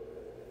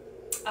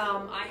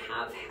 I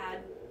have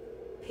had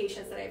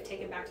patients that I've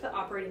taken back to the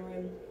operating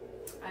room.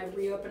 I've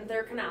reopened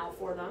their canal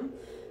for them.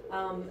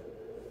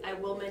 I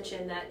will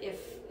mention that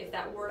if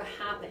that were to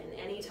happen,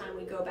 anytime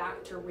we go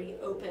back to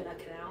reopen a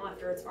canal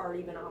after it's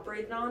already been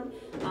operated on,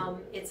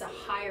 it's a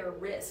higher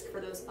risk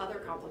for those other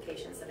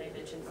complications that I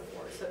mentioned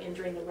before. So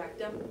injuring the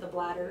rectum, the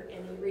bladder,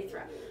 and the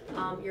urethra.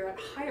 You're at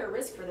higher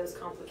risk for those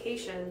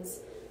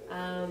complications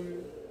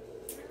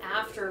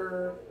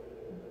after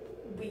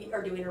we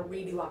are doing a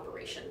redo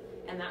operation.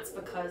 And that's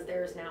because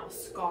there's now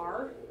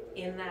scar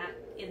in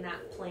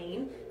that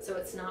plane, so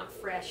it's not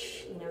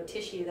fresh, you know,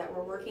 tissue that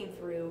we're working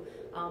through,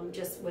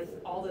 just with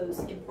all those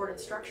important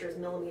structures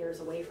millimeters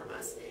away from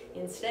us.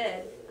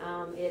 Instead,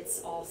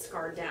 it's all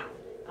scarred down,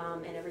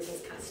 and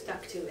everything's kind of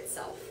stuck to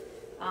itself.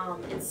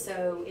 And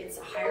so it's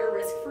a higher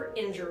risk for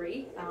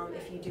injury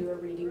if you do a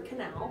redo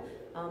canal.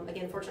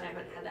 Again, fortunately, I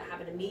haven't had that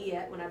happen to me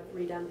yet when I've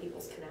redone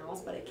people's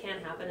canals, but it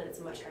can happen, and it's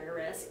a much higher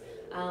risk.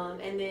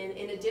 And then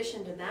in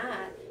addition to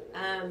that,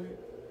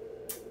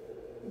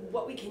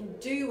 what we can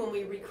do when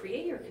we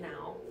recreate your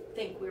canal,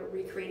 think we're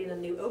recreating a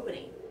new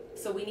opening.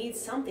 So we need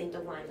something to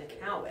line the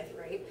canal with,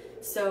 right?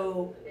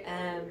 So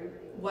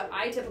what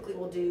I typically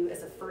will do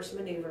as a first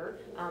maneuver,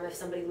 if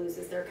somebody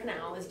loses their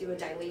canal, is do a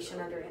dilation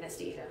under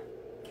anesthesia.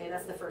 Okay,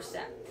 that's the first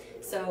step.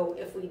 So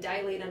if we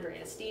dilate under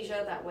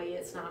anesthesia, that way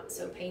it's not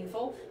so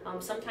painful.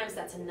 Sometimes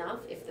that's enough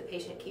if the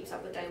patient keeps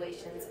up with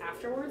dilations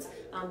afterwards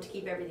to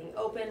keep everything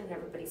open and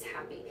everybody's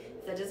happy.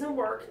 If that doesn't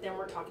work, then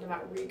we're talking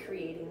about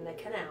recreating the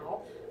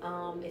canal.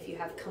 If you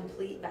have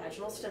complete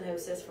vaginal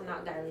stenosis from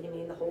not dilating,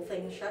 meaning the whole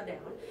thing is shut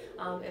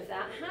down. If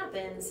that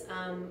happens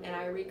and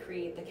I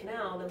recreate the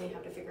canal, then we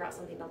have to figure out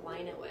something to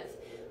line it with.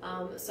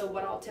 So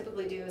what I'll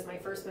typically do as my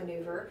first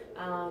maneuver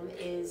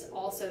is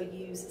also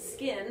use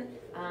skin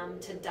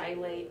to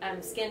dilate,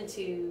 skin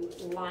to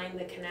line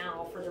the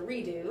canal for the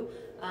redo,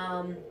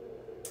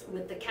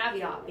 with the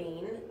caveat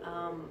being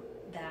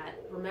that,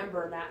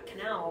 remember, that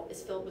canal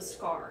is filled with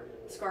scar.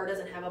 Scar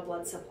doesn't have a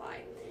blood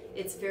supply.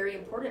 It's very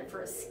important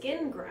for a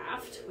skin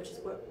graft, which is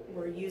what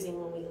we're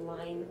using when we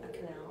line a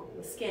canal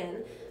with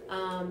skin,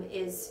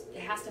 is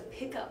it has to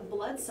pick up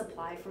blood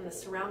supply from the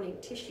surrounding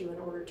tissue in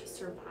order to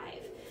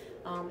survive.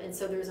 And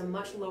so there's a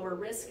much lower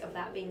risk of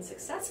that being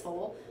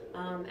successful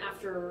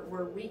after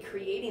we're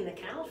recreating the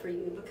canal for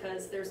you,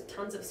 because there's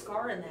tons of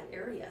scar in that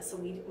area. So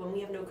when we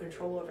have no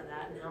control over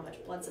that and how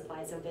much blood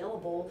supply is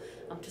available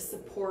to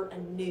support a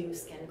new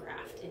skin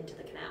graft into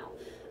the canal.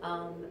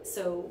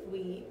 So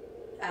we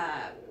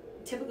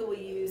typically will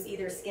use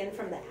either skin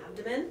from the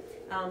abdomen,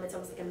 it's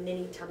almost like a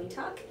mini tummy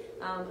tuck,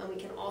 and we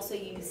can also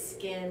use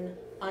skin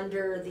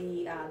under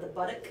the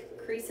buttock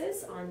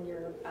creases on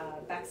your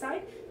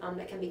backside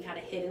that can be kind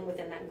of hidden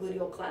within that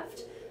gluteal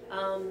cleft.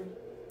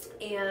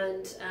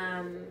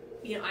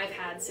 You know, I've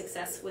had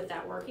success with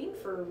that working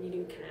for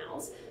redo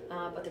canals,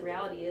 but the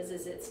reality is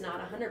it's not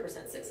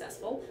 100%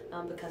 successful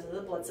because of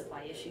the blood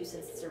supply issue,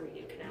 since it's a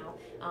redo canal.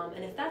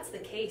 And if that's the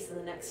case, then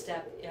the next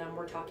step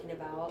we're talking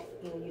about,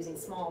 you know, using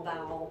small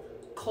bowel,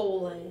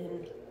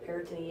 colon,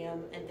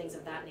 peritoneum, and things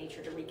of that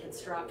nature to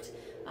reconstruct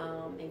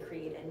and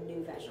create a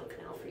new vaginal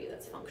canal for you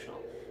that's functional.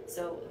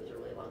 So it was a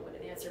really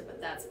long-winded answer, but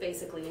that's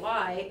basically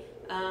why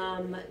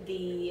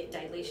the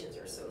dilations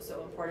are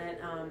so important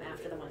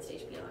after the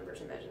one-stage DeLeon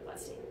version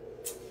vaginoplasty.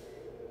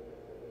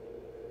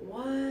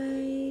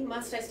 Why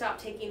must I stop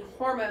taking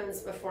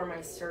hormones before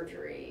my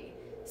surgery?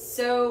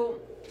 So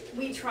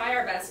we try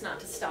our best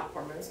not to stop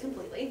hormones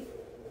completely,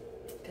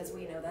 because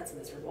we know that's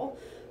miserable.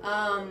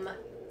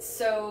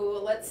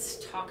 So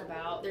let's talk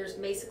about, there's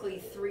basically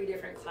 3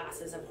 different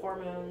classes of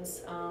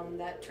hormones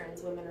that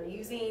trans women are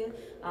using.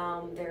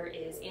 There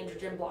is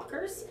androgen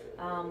blockers,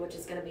 which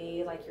is going to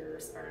be like your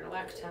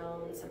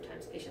spironolactone.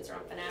 Sometimes patients are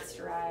on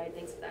finasteride,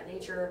 things of that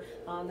nature.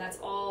 That's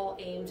all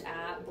aimed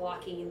at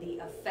blocking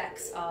the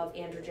effects of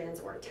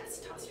androgens, or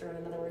testosterone,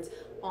 in other words,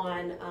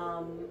 on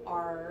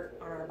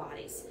our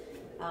bodies.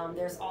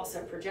 There's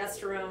also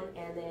progesterone,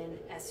 and then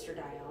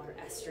estradiol, or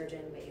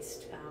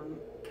estrogen-based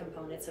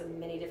components, of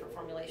many different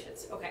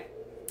formulations. Okay,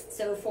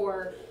 so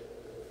for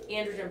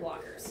androgen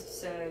blockers,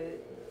 so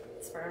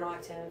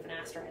spironolactone,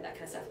 finasteride, that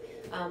kind of stuff,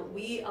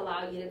 we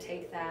allow you to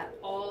take that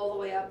all the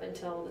way up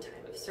until the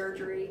time of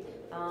surgery.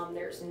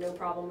 There's no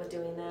problem with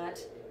doing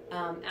that.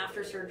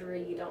 After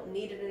surgery, you don't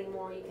need it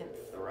anymore. You can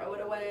throw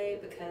it away,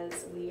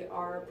 because we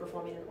are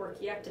performing an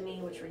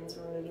orchiectomy, which means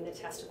we're removing the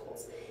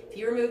testicles. If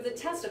you remove the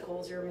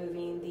testicles, you're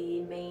removing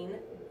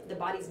the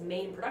body's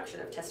main production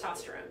of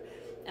testosterone.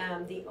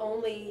 The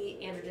only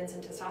androgens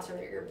and testosterone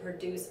that you're going to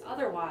produce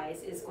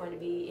otherwise is going to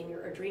be in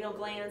your adrenal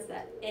glands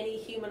that any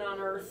human on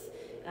earth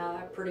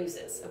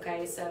produces.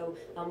 Okay, so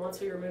once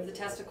we remove the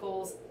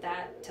testicles,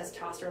 that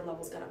testosterone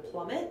level is going to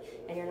plummet,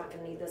 and you're not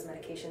going to need those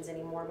medications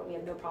anymore. But we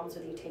have no problems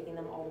with you taking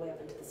them all the way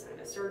up into the time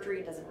of surgery.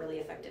 It doesn't really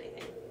affect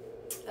anything.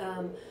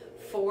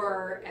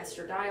 For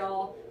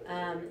estradiol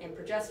and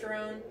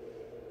progesterone,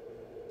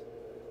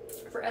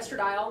 for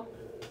estradiol,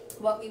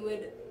 what we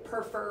would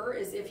prefer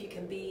is if you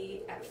can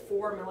be at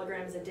 4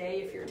 milligrams a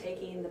day if you're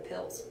taking the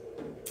pills.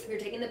 If you're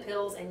taking the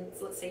pills, and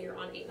let's say you're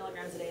on 8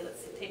 milligrams a day,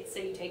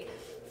 say you take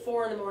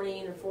 4 in the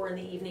morning and 4 in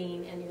the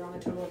evening, and you're on a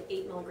total of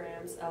 8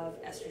 milligrams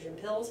of estrogen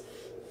pills.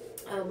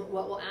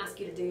 What we'll ask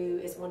you to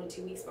do is 1 to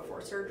 2 weeks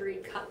before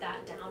surgery, cut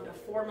that down to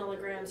 4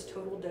 milligrams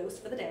total dose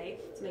for the day.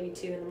 So maybe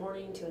 2 in the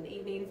morning, 2 in the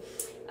evening,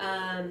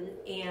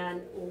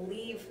 and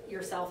leave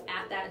yourself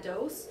at that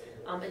dose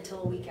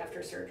until a week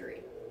after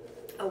surgery.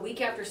 A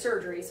week after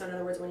surgery, so in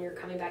other words, when you're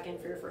coming back in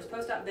for your first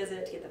post-op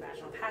visit to get the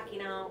vaginal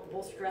packing out, the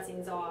bolster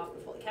dressings off,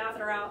 the Foley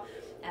catheter out,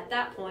 at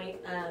that point,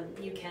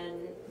 you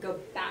can go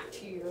back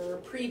to your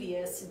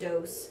previous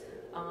dose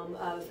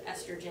of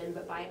estrogen,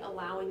 but by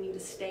allowing you to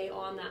stay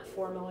on that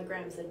 4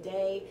 milligrams a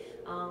day,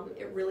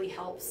 it really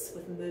helps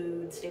with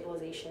mood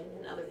stabilization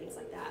and other things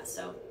like that.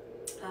 So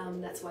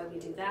that's why we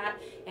do that.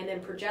 And then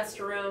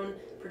progesterone,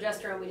 we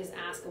just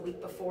ask a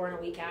week before and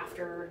a week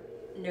after.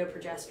 No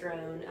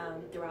progesterone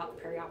throughout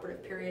the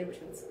perioperative period, which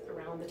means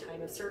around the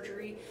time of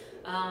surgery.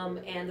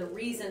 And the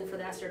reason for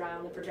the estradiol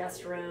and the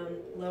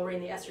progesterone,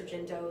 lowering the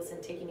estrogen dose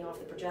and taking you off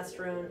the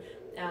progesterone,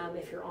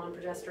 if you're on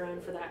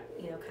progesterone for that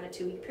kind of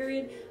 2-week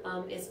period,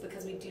 is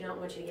because we do not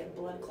want you to get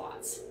blood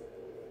clots.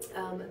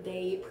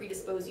 They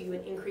predispose you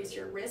and increase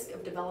your risk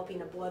of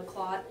developing a blood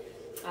clot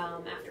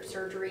after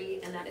surgery,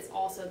 and that is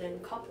also then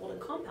coupled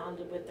and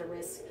compounded with the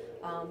risk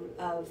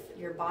of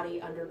your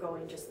body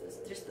undergoing just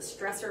the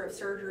stressor of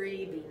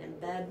surgery, being in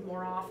bed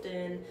more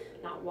often,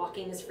 not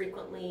walking as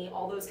frequently.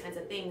 All those kinds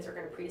of things are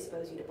going to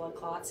predispose you to blood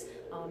clots.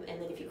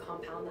 And then if you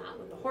compound that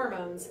with the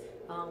hormones,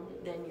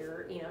 then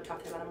you're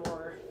talking about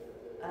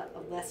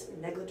a less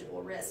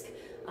negligible risk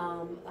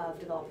of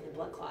developing a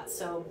blood clot.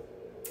 So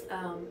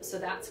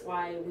that's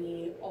why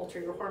we alter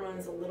your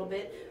hormones a little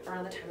bit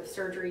around the time of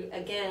surgery.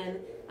 Again,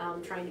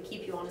 trying to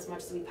keep you on as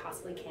much as we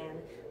possibly can,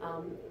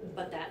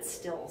 but that's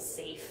still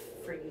safe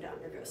for you to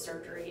undergo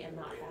surgery and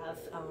not have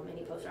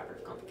any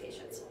postoperative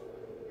complications.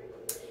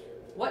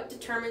 What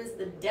determines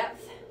the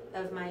depth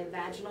of my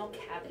vaginal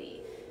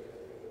cavity?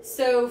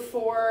 So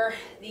for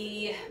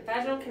the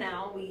vaginal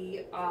canal,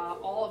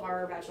 all of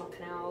our vaginal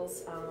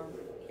canals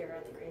here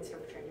at the Crane Center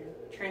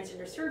for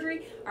Transgender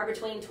Surgery are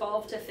between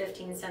 12 to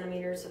 15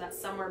 centimeters. So that's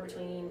somewhere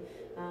between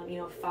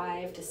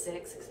 5 to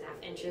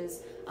 6.5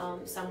 inches,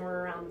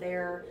 somewhere around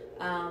there.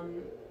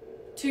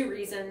 2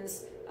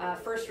 reasons.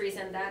 First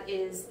reason, that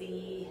is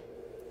the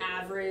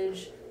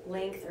average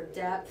length or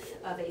depth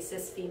of a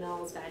cis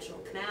female's vaginal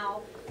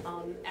canal,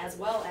 as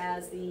well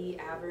as the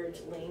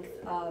average length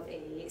of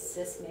a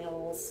cis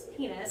male's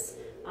penis,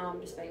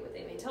 despite what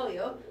they may tell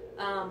you,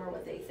 or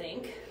what they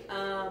think.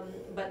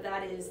 But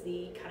that is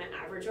the kind of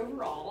average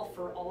overall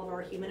for all of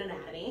our human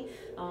anatomy.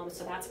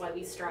 So that's why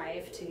we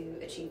strive to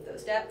achieve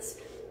those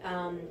depths.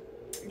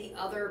 The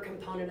other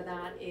component of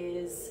that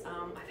is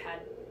I've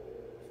had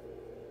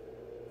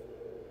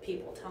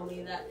people tell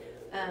me that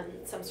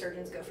some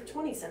surgeons go for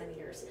 20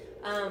 centimeters.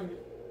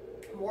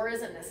 More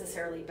isn't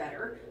necessarily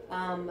better.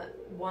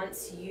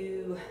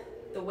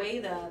 The way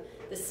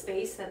the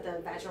space that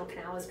the vaginal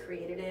canal is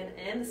created in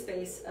and the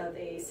space of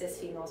a cis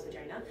female's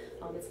vagina,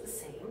 it's the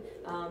same.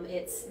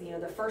 It's,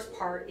 the first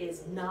part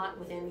is not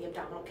within the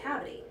abdominal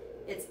cavity.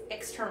 It's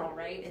external,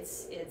 right?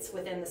 It's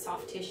within the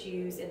soft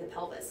tissues in the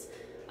pelvis.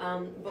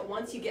 But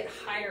once you get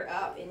higher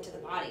up into the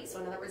body,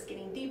 so in other words,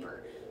 getting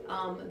deeper,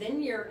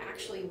 then you're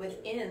actually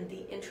within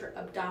the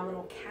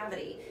intra-abdominal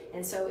cavity.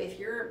 And so if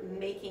you're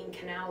making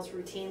canals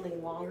routinely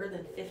longer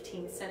than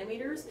 15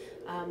 centimeters,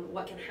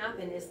 what can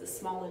happen is the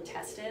small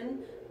intestine,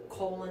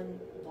 colon,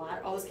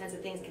 bladder, all those kinds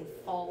of things can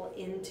fall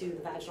into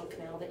the vaginal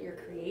canal that you're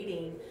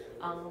creating,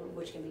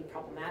 which can be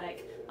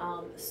problematic.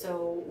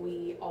 So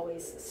we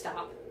always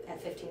stop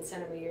at 15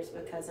 centimeters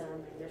because in our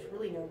mind there's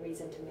really no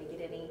reason to make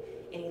it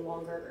any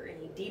longer or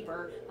any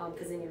deeper,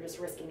 because then you're just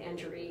risking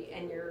injury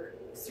and you're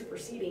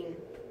superseding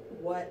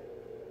what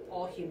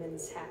all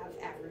humans have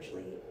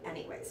averagely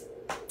anyways.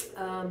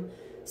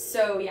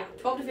 So yeah,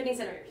 12 to 15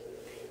 centimeters.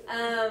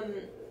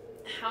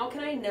 How can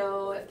I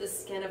know if the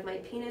skin of my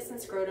penis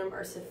and scrotum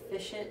are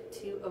sufficient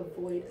to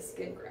avoid a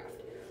skin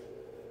graft?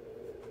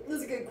 This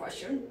is a good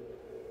question.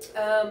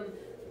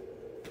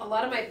 A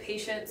lot of my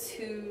patients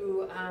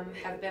who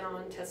have been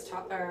on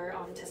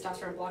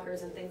testosterone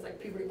blockers and things like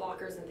puberty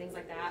blockers and things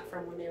like that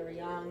from when they were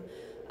young,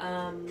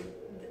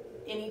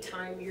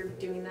 anytime you're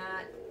doing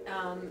that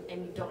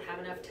and you don't have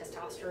enough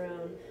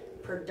testosterone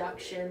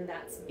production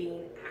that's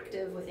being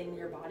active within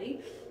your body,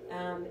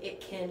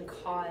 it can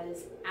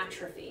cause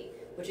atrophy,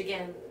 which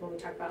again, when we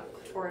talk about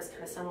clitoris,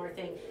 kind of similar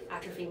thing,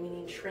 atrophy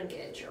meaning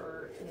shrinkage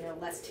or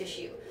less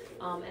tissue,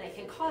 and it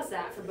can cause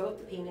that for both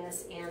the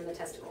penis and the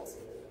testicles.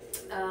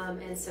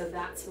 And so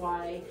that's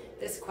why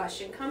this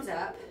question comes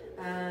up.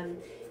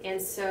 And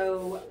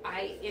so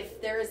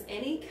if there is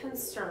any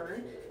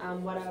concern,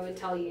 what I would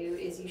tell you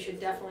is you should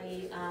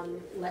definitely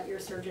let your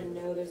surgeon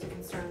know there's a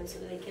concern so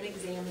that they can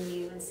examine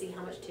you and see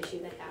how much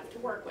tissue they have to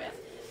work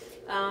with.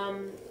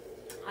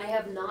 I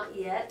have not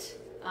yet,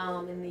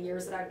 in the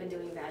years that I've been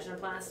doing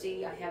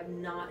vaginoplasty, I have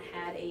not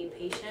had a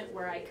patient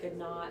where I could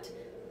not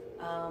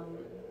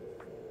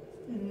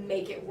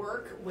make it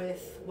work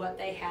with what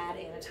they had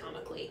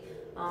anatomically,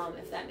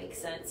 if that makes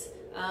sense.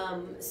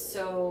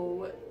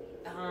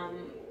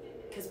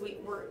 Because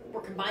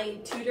we're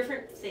combining two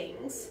different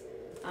things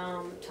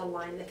to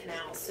line the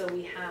canal. So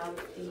we have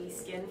the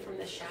skin from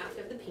the shaft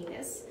of the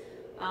penis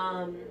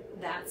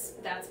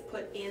that's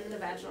put in the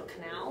vaginal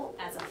canal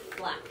as a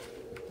flap,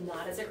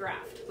 not as a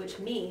graft, which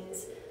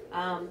means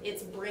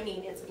it's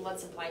bringing its blood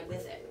supply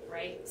with it,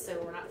 right? So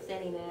we're not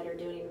thinning it or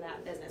doing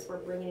that business. We're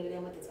bringing it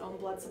in with its own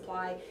blood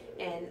supply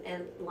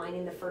and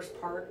lining the first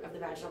part of the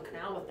vaginal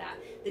canal with that.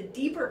 The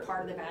deeper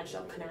part of the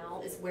vaginal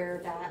canal is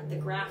where the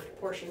graft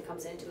portion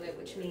comes into it,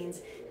 which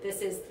means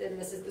this is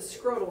the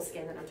scrotal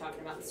skin that I'm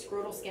talking about. The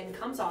scrotal skin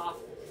comes off,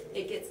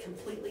 it gets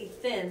completely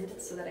thinned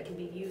so that it can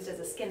be used as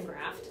a skin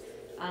graft,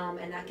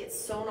 and that gets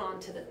sewn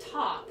onto the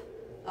top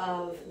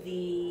of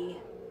the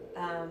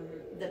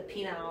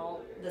penile,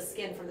 the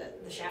skin from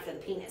the shaft of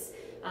the penis,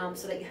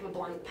 so that you have a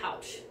blind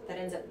pouch that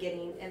ends up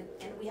getting, and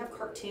we have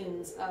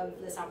cartoons of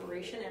this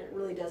operation and it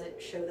really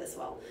doesn't show this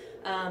well.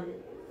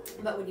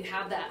 But when you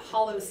have that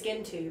hollow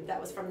skin tube that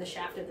was from the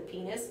shaft of the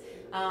penis,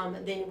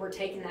 then we're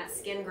taking that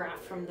skin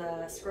graft from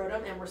the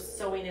scrotum and we're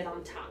sewing it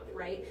on top,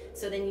 right?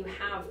 So then you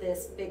have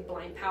this big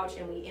blind pouch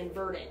and we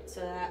invert it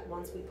so that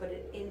once we put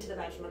it into the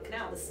vaginal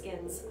canal, the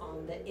skin's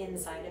on the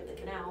inside of the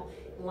canal,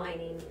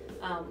 lining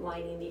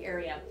the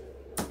area.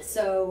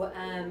 So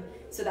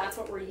that's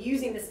what we're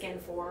using the skin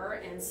for,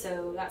 and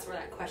so that's where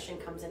that question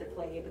comes into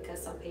play,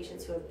 because some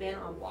patients who have been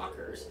on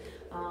blockers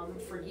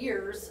for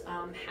years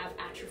have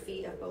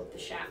atrophy of both the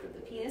shaft of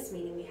the penis,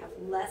 meaning we have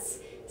less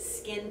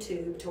skin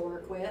tube to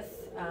work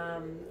with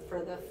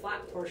for the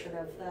flat portion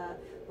of the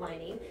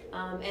lining,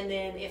 and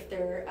then if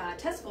their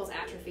testicles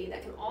atrophy,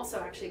 that can also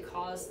actually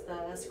cause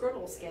the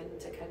scrotal skin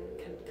to kind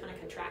of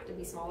contract and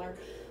be smaller.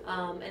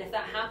 And if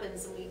that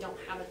happens and we don't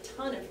have a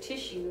ton of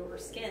tissue or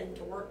skin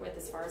to work with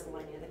as far as the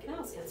lining of the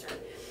canal is concerned.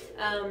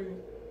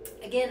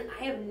 Again,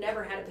 I have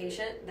never had a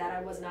patient that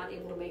I was not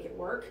able to make it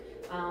work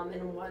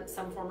in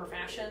some form or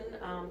fashion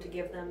to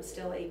give them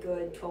still a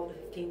good 12 to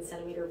 15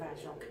 centimeter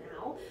vaginal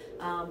canal.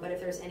 But if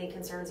there's any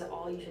concerns at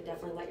all, you should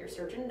definitely let your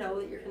surgeon know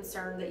that you're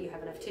concerned, that you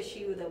have enough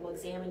tissue, that will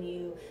examine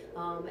you,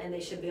 and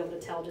they should be able to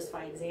tell just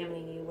by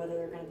examining you whether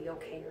they're going to be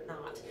okay or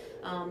not.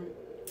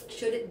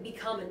 Should it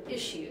become an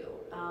issue,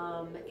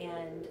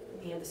 and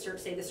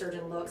the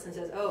surgeon looks and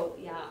says, oh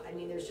yeah, I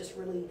mean there's just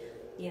really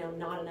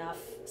not enough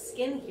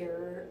skin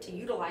here to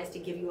utilize to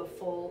give you a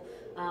full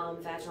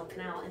vaginal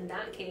canal. In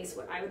that case,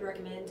 what I would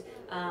recommend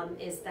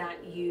is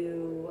that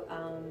you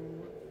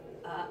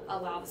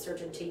allow the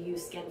surgeon to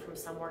use skin from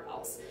somewhere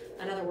else.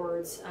 In other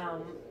words,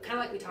 kind of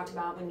like we talked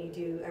about when you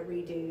do a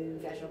redo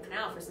vaginal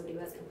canal for somebody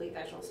who has complete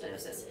vaginal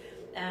stenosis.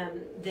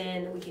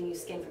 Then we can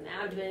use skin from the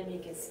abdomen, you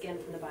can skin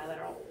from the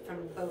bilateral,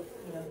 from both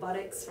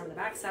buttocks, from the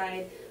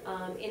backside.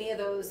 Any of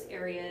those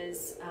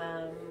areas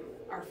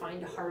are fine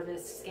to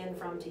harvest skin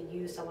from to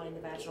use to line the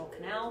vaginal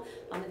canal.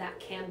 That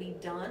can be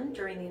done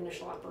during the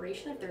initial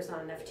operation if there's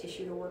not enough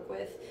tissue to work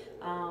with.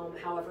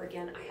 However,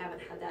 again, I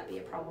haven't had that be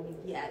a problem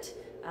yet,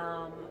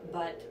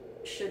 but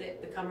should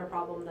it become a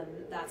problem, then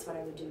that's what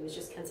I would do, is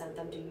just consent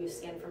them to use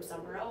skin from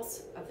somewhere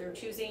else of their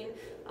choosing,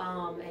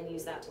 and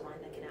use that to line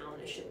the canal,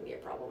 and it shouldn't be a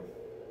problem.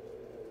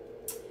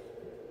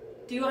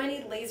 Do I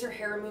need laser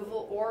hair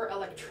removal or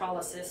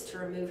electrolysis to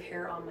remove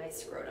hair on my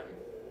scrotum?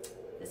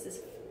 This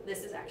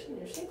is actually an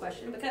interesting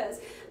question, because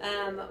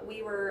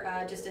we were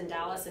just in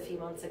Dallas a few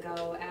months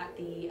ago at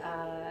the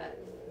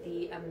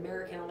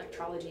American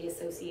Electrology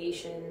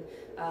Association,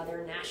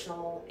 their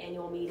national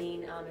annual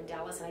meeting in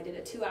Dallas, and I did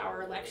a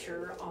 2-hour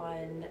lecture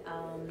on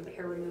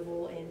hair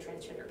removal in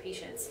transgender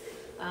patients.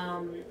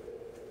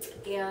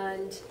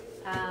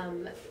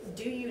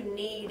 Do you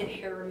need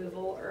hair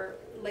removal or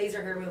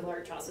laser hair removal or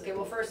electrolysis? Okay,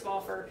 well, first of all,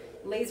 for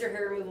laser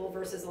hair removal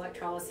versus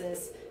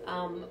electrolysis,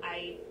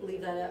 I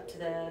leave that up to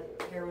the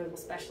hair removal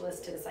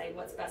specialist to decide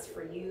what's best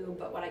for you.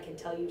 But what I can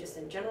tell you just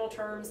in general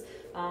terms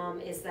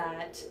is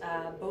that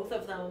both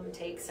of them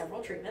take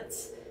several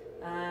treatments,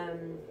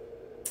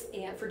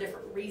 and for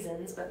different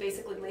reasons. But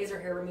basically, laser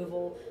hair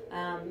removal,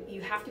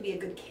 you have to be a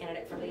good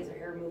candidate for laser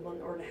hair removal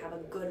in order to have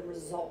a good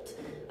result.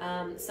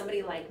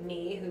 Somebody like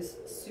me, who's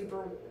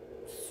super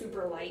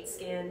light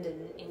skinned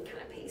and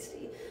kind of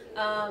pasty,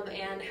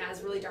 and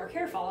has really dark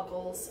hair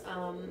follicles,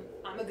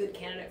 I'm a good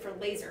candidate for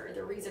laser.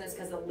 The reason is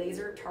because the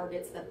laser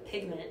targets the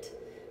pigment,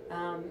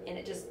 and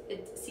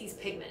it sees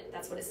pigment.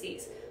 That's what it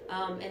sees.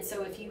 And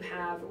so if you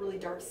have really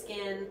dark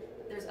skin,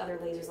 there's other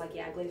lasers like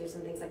YAG lasers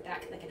and things like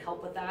that can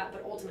help with that.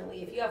 But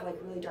ultimately, if you have like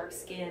really dark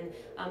skin,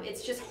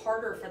 it's just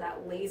harder for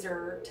that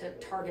laser to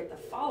target the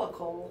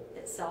follicle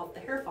itself, the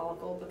hair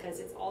follicle, because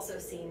it's also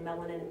seeing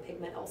melanin and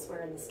pigment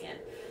elsewhere in the skin.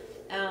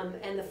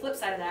 And the flip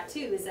side of that too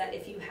is that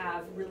if you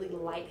have really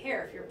light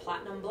hair, if you're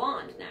platinum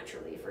blonde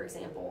naturally, for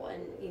example,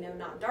 and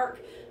not dark,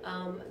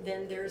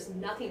 then there's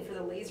nothing for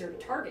the laser to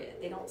target.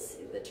 They don't see,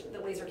 the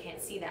laser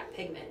can't see that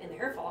pigment in the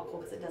hair follicle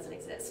because it doesn't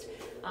exist.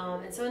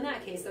 And so in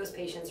that case, those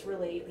patients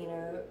really,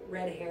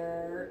 red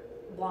hair,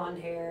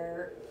 blonde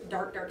hair,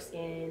 dark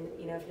skin,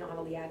 if you don't have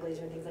a YAG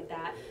laser and things like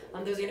that,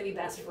 those are going to be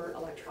best for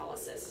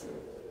electrolysis.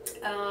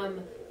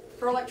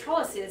 For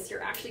electrolysis,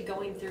 you're actually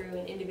going through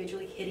and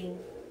individually hitting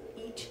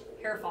each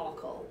hair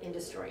follicle and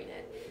destroying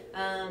it.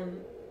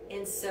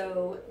 And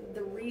so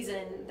the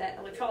reason that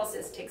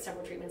electrolysis takes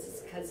several treatments is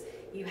because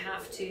you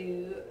have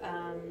to,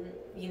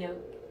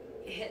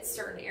 hit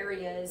certain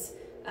areas,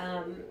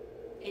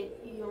 and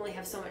you only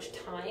have so much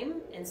time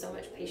and so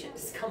much patient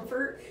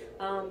discomfort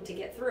to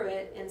get through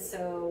it. And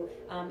so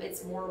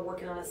it's more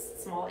working on a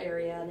small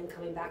area and then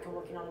coming back and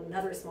working on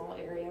another small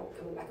area,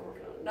 coming back and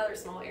working on another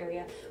small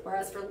area.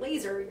 Whereas for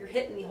laser, you're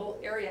hitting the whole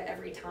area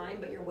every time,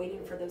 but you're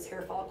waiting for those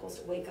hair follicles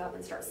to wake up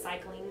and start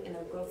cycling in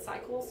their growth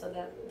cycle so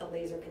that the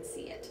laser can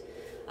see it.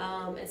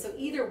 And so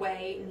either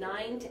way,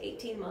 9 to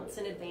 18 months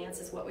in advance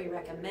is what we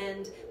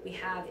recommend. We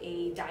have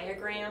a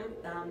diagram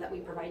that we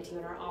provide to you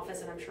in our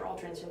office, and I'm sure all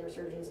transgender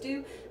surgeons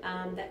do,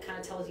 that kind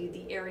of tells you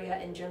the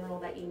area in general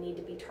that you need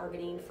to be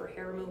targeting for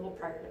hair removal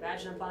prior to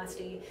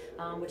vaginoplasty,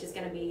 which is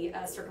going to be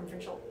a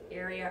circumferential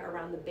area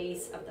around the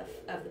base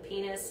of the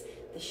penis,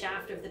 the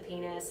shaft of the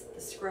penis,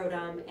 the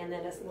scrotum, and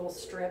then a little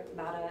strip,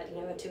 about a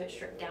 2-inch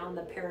strip down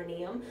the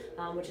perineum,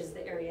 which is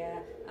the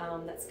area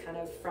that's kind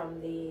of from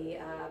the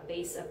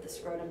base of the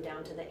scrotum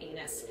down to the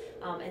anus.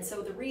 And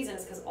so the reason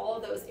is because all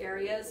of those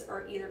areas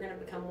are either going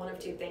to become one of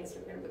two things.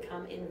 They're going to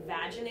become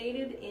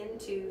invaginated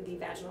into the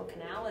vaginal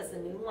canal as the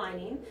new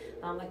lining,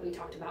 like we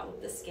talked about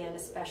with the skin,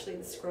 especially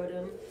the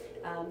scrotum,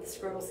 the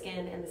scrotal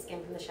skin, and the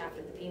skin from the shaft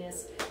of the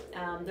penis.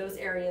 Those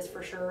areas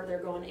for sure,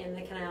 they're going in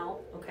the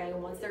canal. Okay,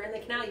 once they're in the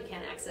canal, you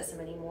can't access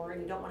them anymore,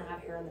 and you don't want to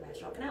have hair in the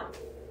vaginal canal.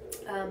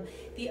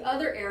 The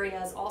other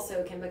areas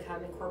also can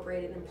become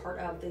incorporated in part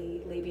of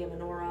the labia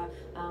minora,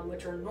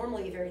 which are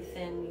normally very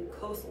thin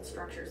mucosal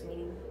structures,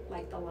 meaning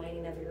like the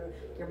lining of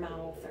your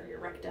mouth or your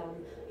rectum.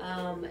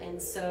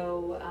 And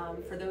so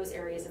for those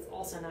areas, it's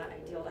also not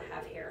ideal to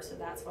have hair. So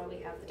that's why we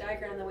have the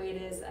diagram the way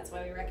it is. That's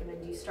why we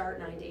recommend you start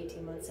 9 to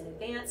 18 months in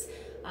advance.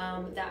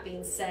 That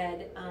being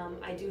said,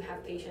 I do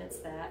have patients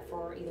that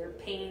for either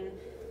pain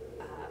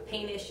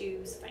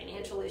issues,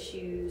 financial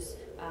issues,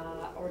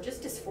 or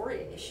just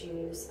dysphoria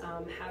issues,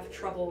 have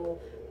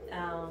trouble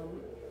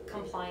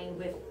complying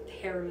with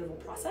hair removal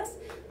process.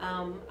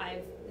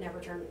 I've never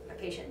turned a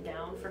patient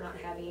down for not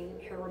having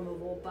hair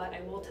removal, but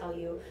I will tell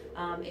you,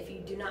 if you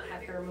do not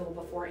have hair removal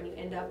before and you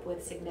end up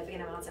with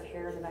significant amounts of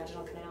hair in the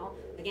vaginal canal,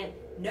 again,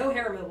 no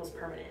hair removal is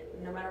permanent,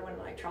 no matter what an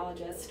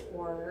electrologist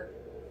or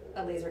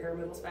a laser hair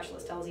removal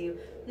specialist tells you.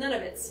 None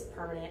of it's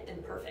permanent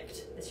and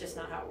perfect. It's just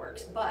not how it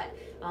works. But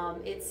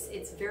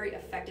it's very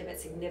effective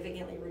at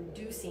significantly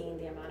reducing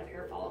the amount of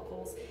hair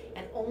follicles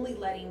and only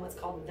letting what's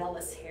called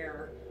vellus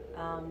hair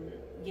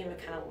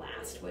kind of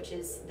last, which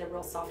is the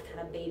real soft kind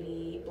of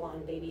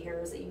blonde baby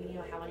hairs that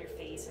you have on your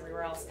face and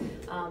everywhere else.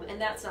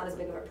 And that's not as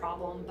big of a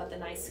problem, but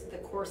the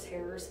coarse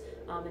hairs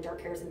and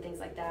dark hairs and things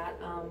like that,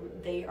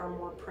 they are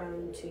more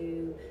prone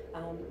to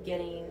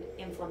getting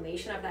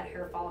inflammation of that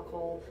hair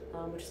follicle,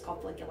 which is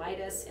called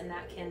folliculitis, and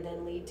that can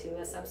then lead to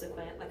a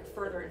subsequent, like a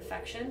further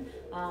infection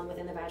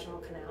within the vaginal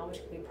canal, which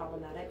can be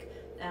problematic.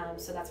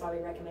 So that's why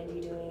we recommend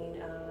you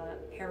doing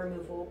hair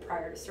removal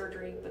prior to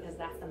surgery, because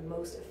that's the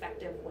most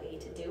effective way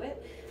to do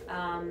it.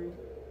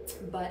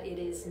 But it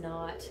is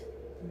not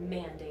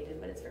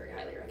mandated, but it's very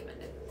highly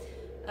recommended.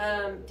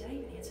 Did I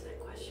even answer that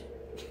question?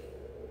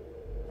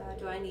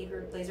 Do I need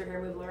laser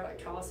hair removal or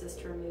electrolysis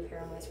to remove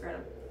hair on my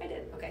scrotum? I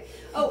did. Okay.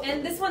 Oh,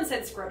 and this one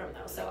said scrotum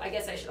though, so I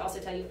guess I should also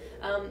tell you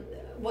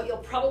what you'll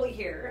probably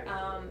hear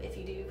if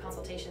you do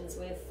consultations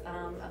with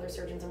other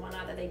surgeons and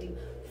whatnot, that they do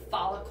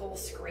follicle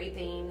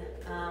scraping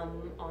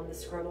on the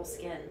scrotal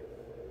skin.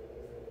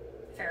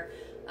 Fair.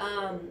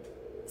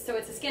 So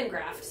it's a skin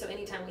graft. So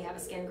anytime we have a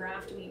skin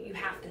graft, you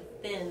have to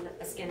thin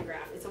a skin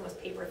graft. It's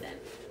almost paper thin.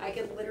 I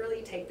could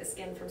literally take the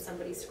skin from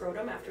somebody's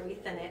scrotum after we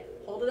thin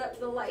it, hold it up to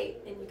the light,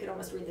 and you could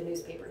almost read the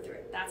newspaper through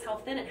it. That's how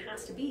thin it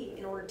has to be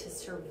in order to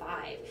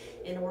survive,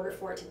 in order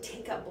for it to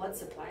take up blood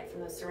supply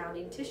from those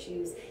surrounding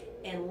tissues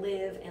and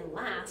live and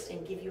last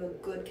and give you a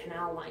good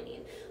canal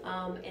lining.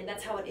 And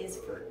that's how it is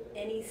for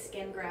any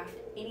skin graft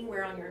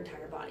anywhere on your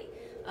entire body.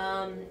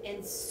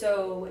 And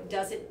so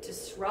does it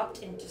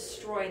disrupt and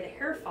destroy the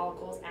hair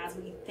follicles as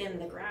we thin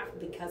the graft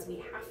because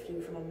we have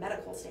to from a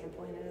medical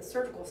standpoint and a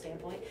surgical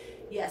standpoint?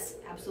 Yes,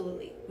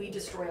 absolutely. We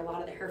destroy a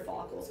lot of the hair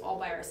follicles all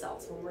by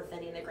ourselves when we're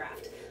thinning the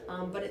graft.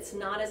 But it's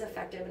not as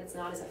effective and it's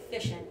not as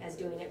efficient as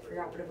doing it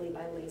preoperatively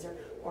by laser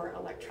or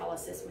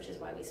electrolysis, which is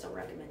why we still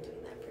recommend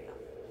doing that pre-op.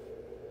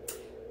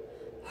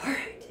 All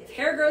right. right, if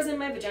hair grows in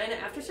my vagina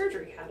after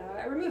surgery, how do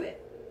I remove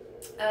it?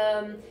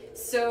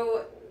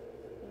 So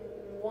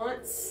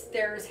once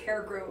there's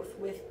hair growth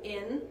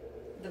within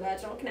the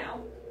vaginal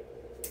canal,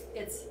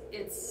 it's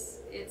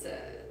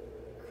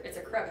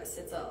a crevice,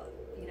 it's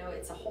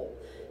a hole.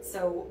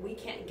 So we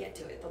can't get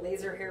to it. The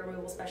laser hair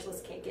removal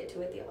specialists can't get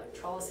to it. The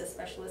electrolysis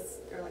specialists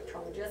or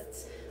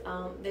electrologists,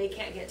 they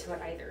can't get to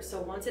it either. So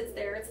once it's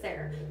there, it's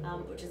there,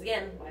 which is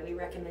again why we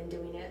recommend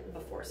doing it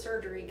before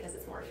surgery, because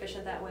it's more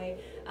efficient that way.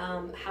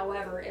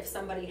 However, if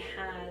somebody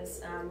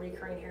has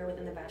recurring hair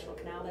within the vaginal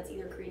canal, that's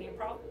either creating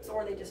problems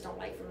or they just don't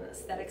like from an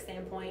aesthetic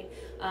standpoint,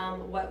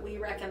 what we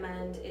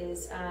recommend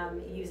is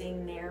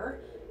using Nair.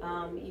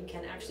 You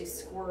can actually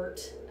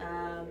squirt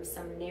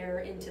some Nair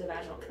into the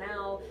vaginal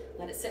canal,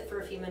 let it sit for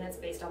a few minutes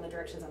based on the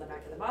directions on the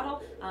back of the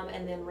bottle,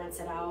 and then rinse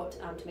it out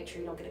to make sure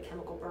you don't get a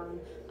chemical burn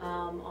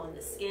on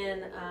the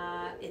skin.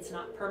 It's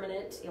not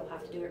permanent. You'll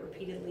have to do it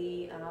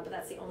repeatedly, but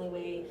that's the only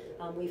way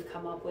we've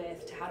come up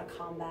with to how to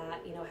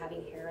combat,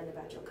 having hair in the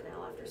vaginal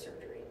canal after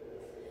surgery.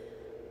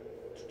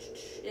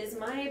 Is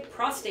my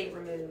prostate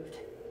removed?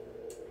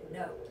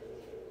 No.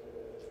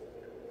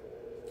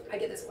 I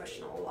get this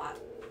question a lot.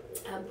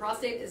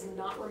 Prostate is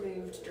not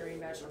removed during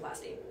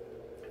vaginoplasty.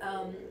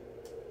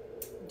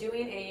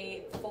 Doing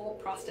a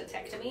full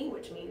prostatectomy,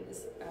 which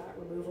means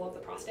removal of the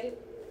prostate,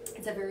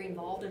 it's a very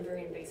involved and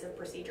very invasive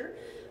procedure.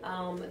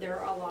 There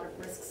are a lot of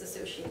risks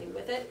associated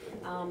with it,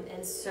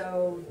 and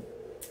so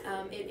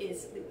it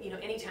is,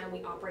 anytime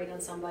we operate on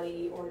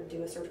somebody or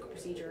do a surgical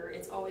procedure,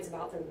 it's always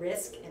about the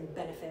risk and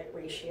benefit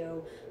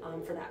ratio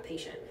for that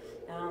patient.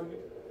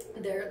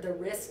 The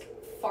risk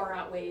far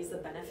outweighs the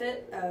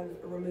benefit of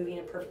removing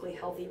a perfectly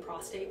healthy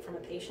prostate from a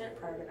patient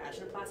prior to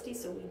vaginoplasty,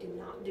 so we do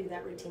not do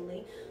that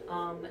routinely.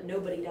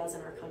 Nobody does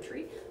in our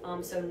country.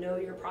 So no,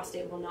 your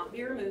prostate will not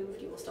be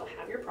removed. You will still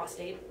have your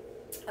prostate.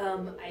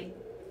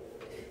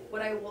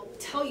 What I will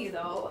tell you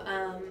though,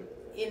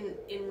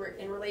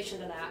 in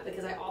relation to that,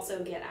 because I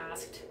also get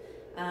asked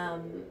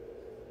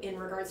in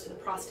regards to the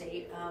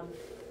prostate,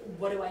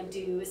 what do I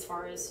do as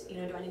far as,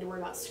 do I need to worry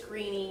about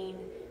screening,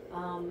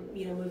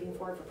 moving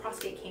forward for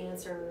prostate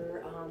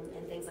cancer,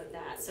 and things like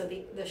that. So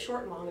the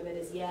short and long of it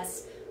is,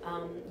 yes,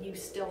 you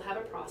still have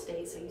a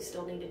prostate, so you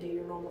still need to do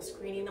your normal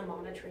screening and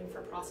monitoring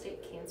for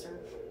prostate cancer.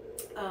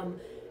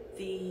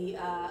 The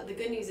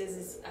good news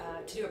is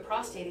to do a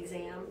prostate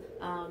exam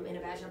in a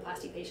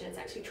vaginoplasty patient, it's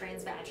actually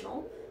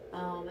transvaginal,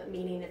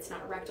 meaning it's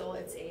not rectal,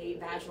 it's a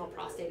vaginal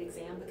prostate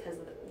exam because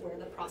of where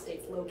the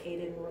prostate's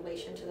located in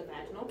relation to the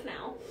vaginal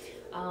canal.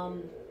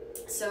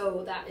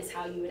 So that is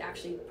how you would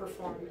actually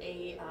perform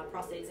a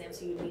prostate exam.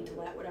 So you need to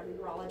let whatever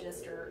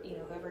urologist or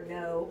whoever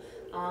know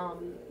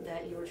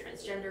that you were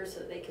transgender,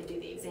 so that they could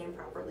do the exam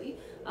properly.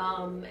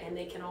 And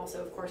they can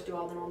also, of course, do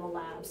all the normal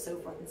labs, so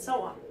forth and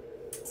so on.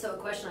 So a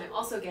question I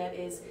also get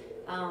is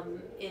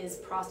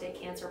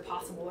prostate cancer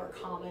possible or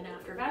common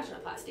after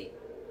vaginoplasty?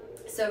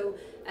 So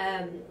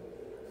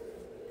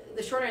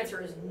the short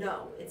answer is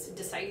no. It's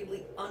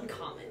decidedly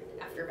uncommon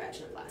after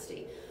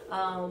vaginoplasty.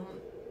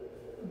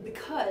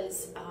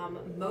 Because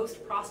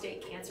most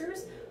prostate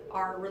cancers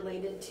are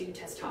related to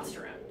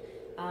testosterone.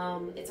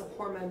 It's a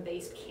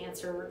hormone-based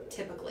cancer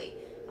typically,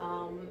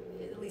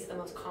 at least the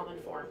most common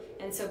form.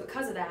 And so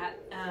because of that,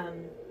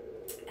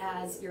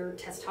 as your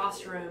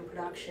testosterone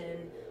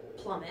production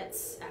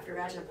plummets after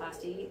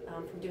vaginoplasty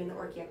from doing the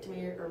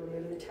orchiectomy or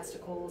removing the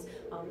testicles,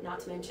 not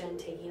to mention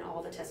taking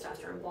all the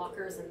testosterone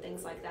blockers and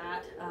things like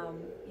that,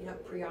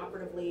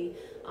 preoperatively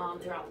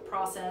throughout the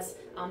process.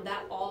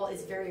 That all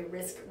is very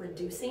risk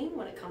reducing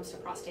when it comes to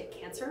prostate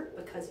cancer,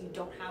 because you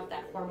don't have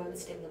that hormone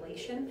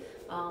stimulation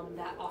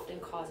that often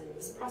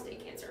causes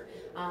prostate cancer.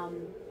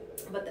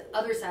 But the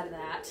other side of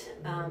that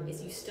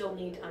is you still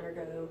need to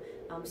undergo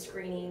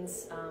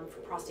screenings for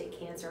prostate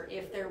cancer.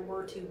 If there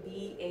were to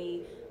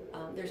be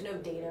there's no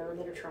data or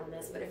literature on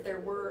this, but if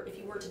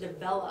you were to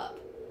develop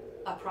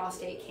a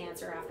prostate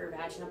cancer after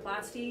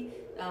vaginoplasty,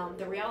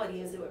 the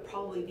reality is it would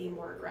probably be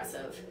more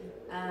aggressive.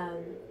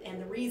 And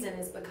the reason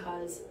is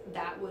because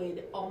that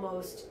would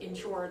almost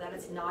ensure that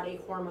it's not a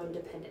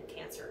hormone-dependent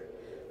cancer.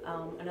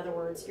 In other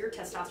words, your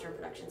testosterone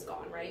production's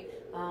gone, right?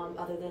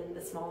 Other than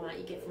the small amount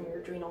you get from your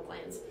adrenal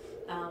glands,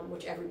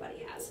 which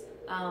everybody has.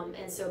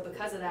 And so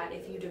because of that,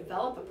 if you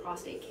develop a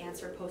prostate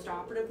cancer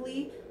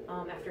post-operatively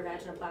after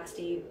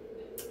vaginoplasty,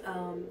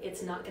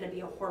 it's not going to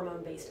be a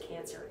hormone-based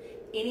cancer.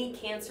 Any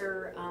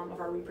cancer of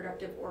our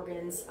reproductive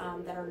organs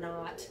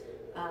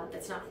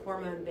that's not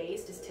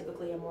hormone-based is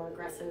typically a more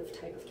aggressive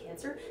type of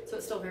cancer. So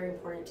it's still very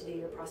important to do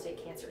your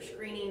prostate cancer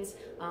screenings.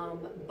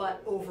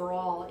 But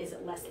overall, is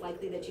it less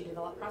likely that you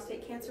develop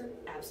prostate cancer?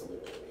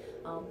 Absolutely.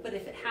 But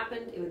if it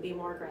happened, it would be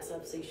more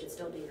aggressive, so you should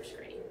still do your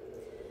screening.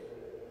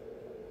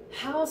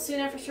 How soon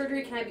after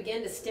surgery can I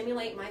begin to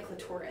stimulate my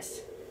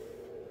clitoris?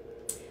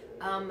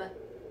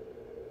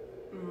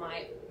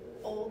 My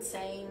old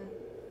saying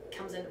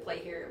comes into play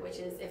here, which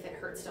is, if it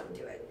hurts, don't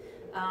do it.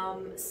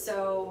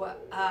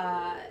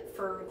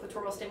 For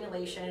clitoral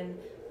stimulation,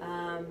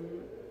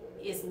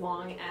 as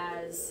long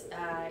as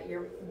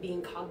you're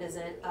being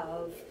cognizant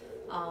of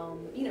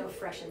you know,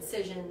 fresh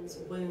incisions,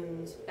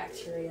 wounds,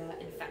 bacteria,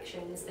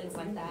 infections, things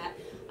like that,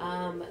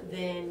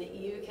 then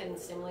you can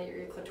stimulate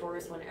your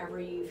clitoris whenever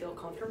you feel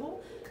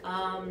comfortable.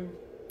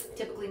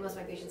 Typically, most of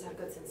my patients have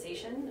good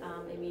sensation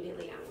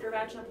immediately after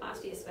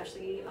vaginoplasty,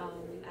 especially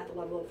at the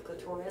level of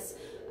clitoris.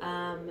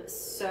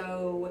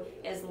 So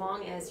as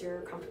long as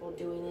you're comfortable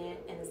doing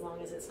it and as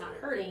long as it's not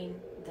hurting,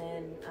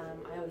 then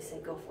I always say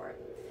go for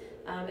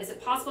it. Is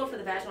it possible for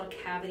the vaginal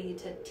cavity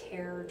to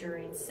tear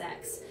during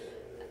sex?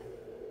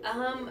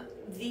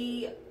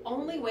 The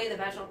only way the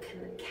vaginal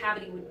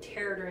cavity would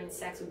tear during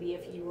sex would be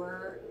if you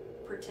were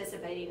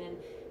participating in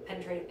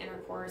penetrative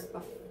intercourse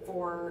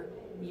before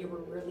you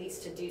were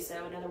released to do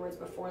so. In other words,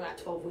 before that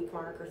 12-week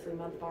mark or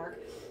 3-month mark.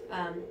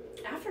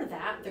 After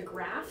that, the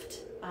graft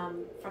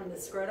from the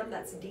scrotum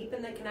that's deep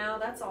in the canal,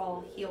 that's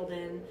all healed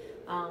in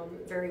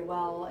very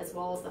well, as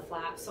well as the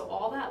flap. So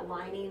all that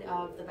lining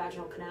of the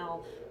vaginal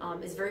canal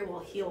is very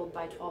well healed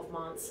by 12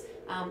 months.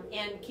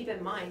 And keep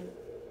in mind,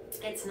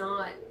 it's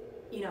not,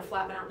 you know,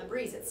 flapping out in the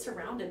breeze. It's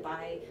surrounded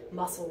by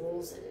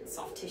muscles and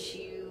soft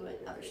tissue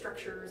and other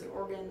structures and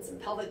organs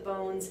and pelvic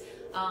bones.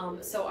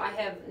 So I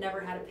have never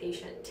had a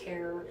patient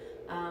tear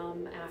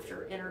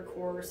after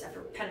intercourse,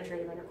 after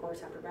penetrative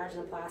intercourse, after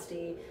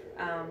vaginoplasty.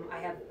 I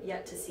have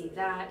yet to see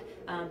that,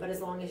 but as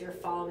long as you're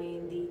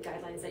following the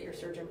guidelines that your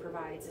surgeon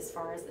provides as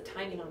far as the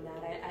timing on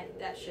that,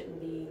 that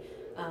shouldn't be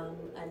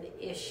an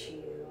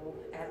issue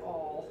at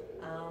all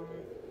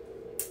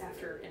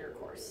after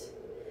intercourse.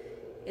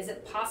 Is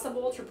it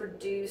possible to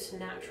produce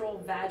natural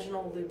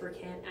vaginal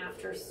lubricant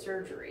after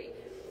surgery?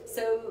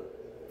 So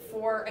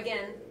for,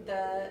 again,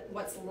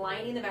 what's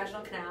lining the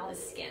vaginal canal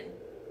is skin.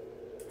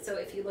 So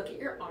if you look at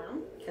your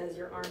arm, because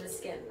your arm is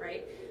skin,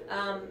 right?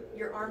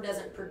 Your arm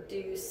doesn't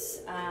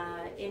produce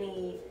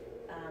any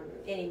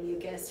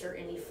mucus or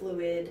any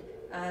fluid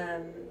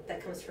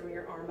that comes from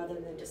your arm other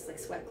than just like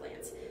sweat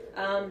glands.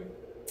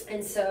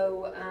 And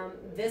so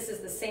this is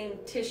the same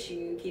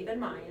tissue, keep in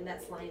mind,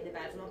 that's lining the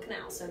vaginal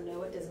canal. So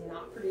no, it does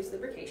not produce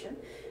lubrication.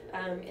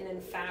 And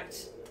in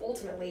fact,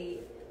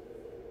 ultimately,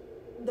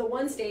 the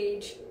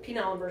one-stage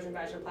penile inversion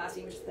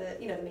vaginoplasty, which is the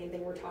main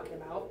thing we're talking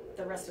about,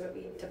 the rest of it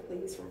we typically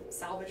use from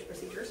salvage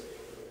procedures,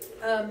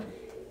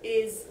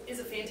 is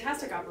a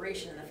fantastic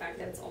operation in the fact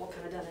that it's all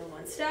kind of done in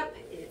one step.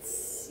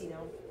 It's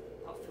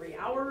about 3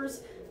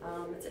 hours.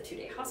 It's a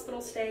 2-day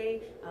hospital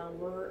stay.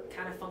 We're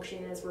kind of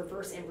functioning as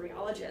reverse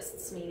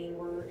embryologists, meaning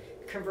we're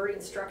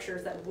converting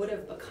structures that would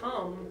have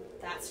become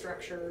that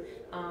structure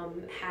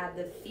had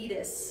the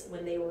fetus,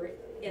 when they were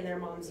in their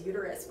mom's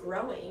uterus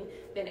growing,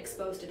 been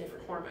exposed to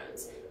different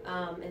hormones.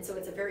 And so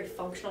it's a very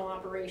functional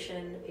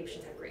operation.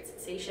 Patients have great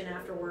sensation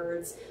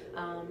afterwards.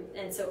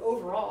 And so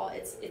overall,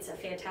 it's a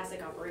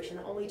fantastic operation.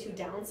 The only 2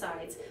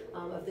 downsides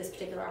of this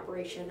particular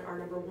operation are,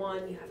 number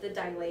one, you have to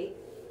dilate,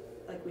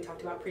 like we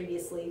talked about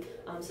previously,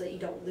 so that you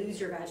don't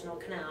lose your vaginal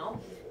canal.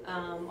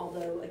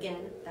 Although,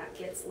 again, that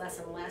gets less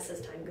and less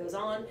as time goes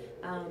on.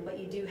 But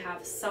you do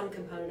have some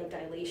component of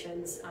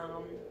dilations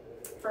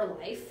for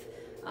life.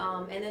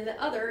 And then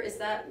the other is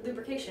that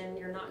lubrication.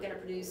 You're not going to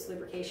produce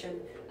lubrication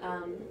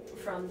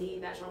from the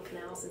vaginal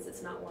canal, since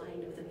it's not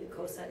lined with a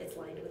mucosa, it's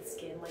lined with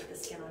skin, like the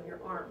skin on your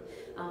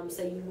arm.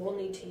 So you will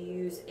need to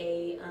use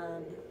a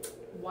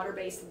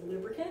water-based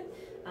lubricant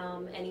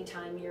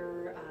anytime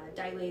you're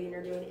dilating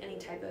or doing any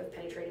type of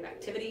penetrative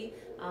activity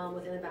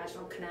within the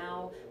vaginal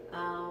canal.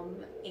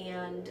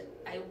 And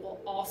I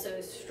will also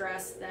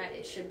stress that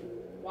it should be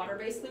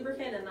water-based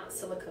lubricant and not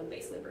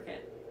silicone-based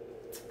lubricant.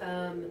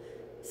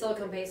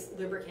 Silicone-based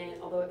lubricant,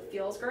 although it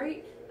feels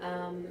great,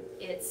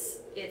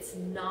 it's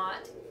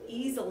not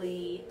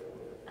easily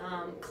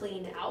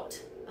cleaned out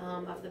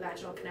of the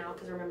vaginal canal,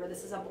 because remember,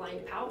 this is a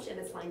blind pouch and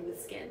it's lined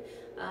with skin.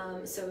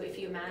 So if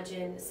you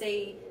imagine,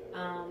 say,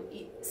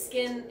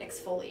 skin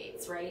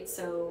exfoliates, right?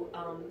 So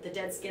the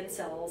dead skin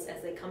cells,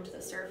 as they come to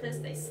the surface,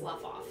 they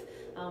slough off,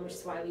 which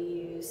is why we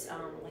use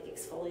like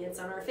exfoliants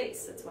on our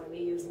face. That's why we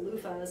use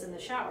loofahs in the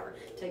shower,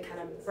 to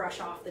kind of brush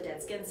off the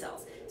dead skin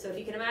cells. So if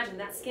you can imagine,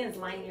 that skin's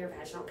lining your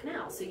vaginal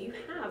canal. So you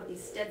have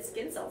these dead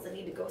skin cells that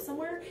need to go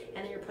somewhere,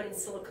 and then you're putting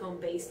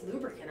silicone-based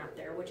lubricant up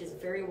there, which is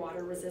very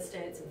water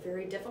resistant. It's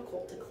very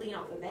difficult to clean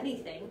off of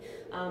anything,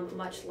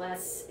 much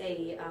less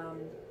a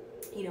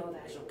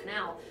vaginal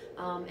canal.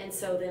 And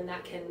so then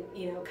that can,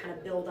 kind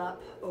of build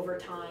up over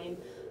time.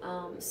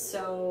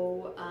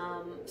 So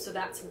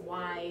that's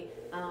why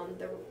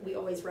we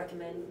always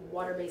recommend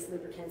water-based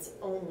lubricants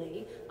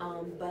only.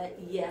 But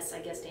yes, I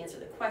guess to answer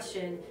the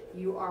question,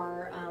 you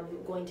are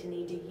going to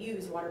need to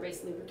use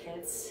water-based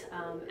lubricants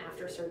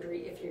after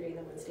surgery if you're doing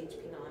the one-stage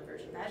penile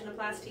inversion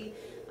vaginoplasty.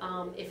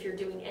 If you're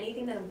doing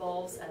anything that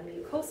involves a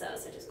mucosa,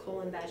 such as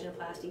colon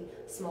vaginoplasty,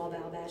 small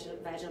bowel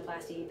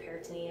vaginoplasty,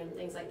 peritoneum,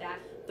 things like that,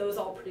 those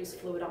all produce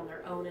fluid on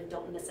their own and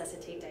don't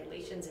necessitate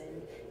dilations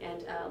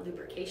and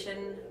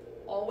lubrication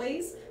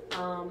always.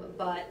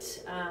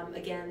 But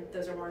again,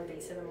 those are more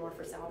invasive and more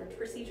for salvage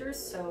procedures.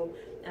 So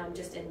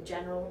just in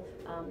general,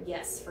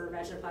 yes, for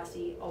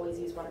vaginoplasty, always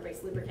use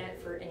water-based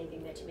lubricant for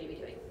anything that you may be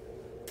doing.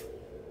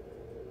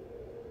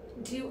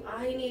 Do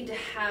I need to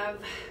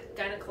have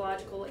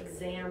gynecological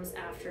exams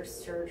after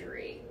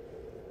surgery?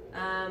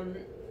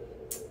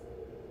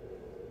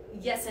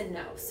 Yes and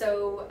no.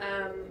 So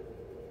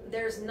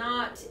there's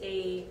not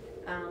a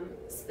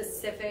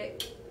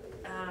specific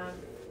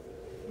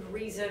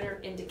reason or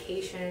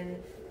indication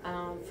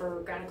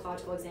for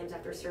gynecological exams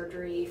after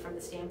surgery from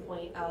the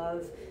standpoint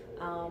of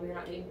you're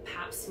not doing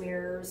pap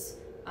smears.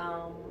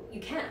 You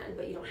can,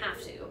 but you don't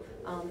have to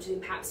do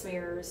pap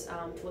smears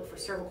to look for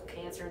cervical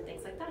cancer and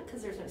things like that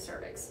because there's no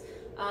cervix.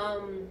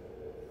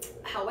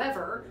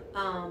 However,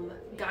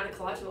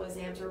 gynecological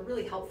exams are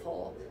really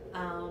helpful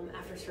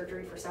after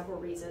surgery for several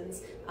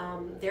reasons.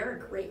 They're a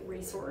great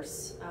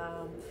resource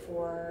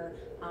for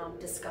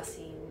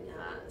discussing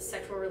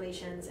sexual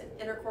relations and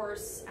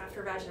intercourse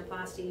after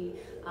vaginoplasty.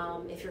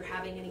 If you're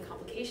having any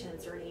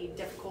complications or any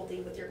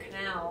difficulty with your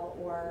canal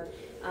or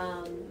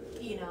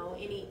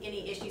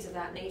any issues of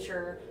that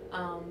nature,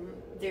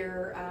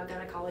 their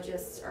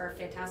gynecologists are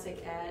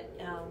fantastic at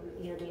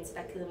doing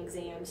speculum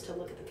exams to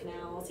look at the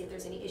canal, see if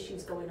there's any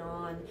issues going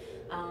on.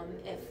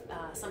 If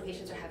some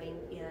patients are having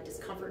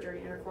discomfort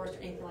during intercourse or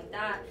anything like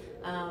that,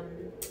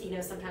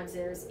 sometimes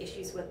there's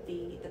issues with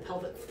the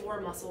pelvic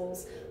floor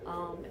muscles,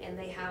 and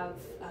they have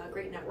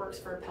great networks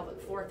for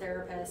pelvic floor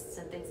therapists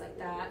and things like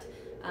that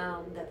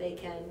that they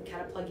can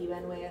kind of plug you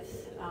in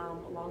with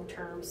long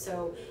term.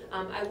 So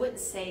I wouldn't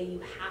say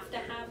you have to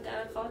have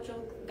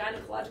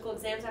gynecological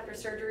exams after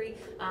surgery,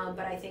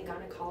 but I think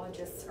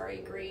gynecologists are a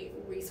great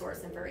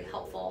resource and very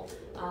helpful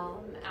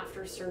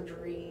after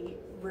surgery,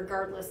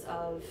 regardless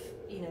of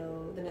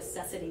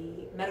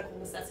the medical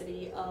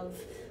necessity of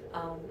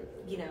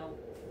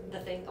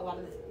a lot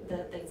of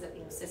the things that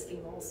cis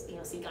females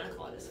see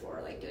gynecologists for,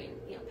 like doing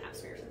pap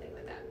smears and things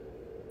like that.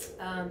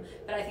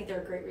 But I think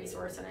they're a great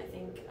resource, and I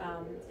think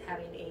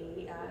having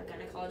a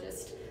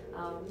gynecologist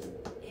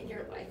in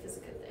your life is a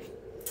good thing.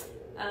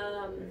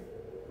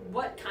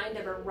 What kind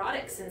of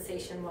erotic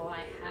sensation will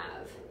I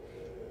have?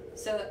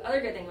 So the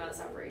other good thing about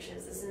this operation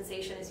is the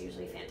sensation is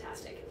usually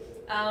fantastic.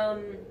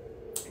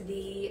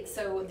 The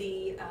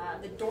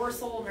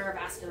dorsal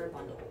neurovascular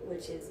bundle,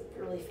 which is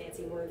a really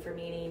fancy word for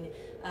meaning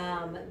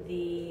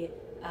the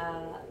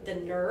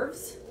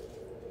nerves,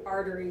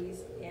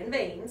 arteries, and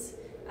veins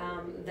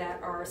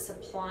that are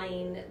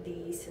supplying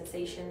the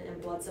sensation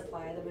and blood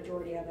supply, the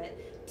majority of it,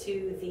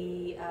 to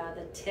the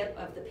tip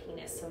of the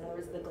penis. So in other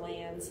words, the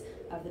glands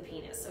of the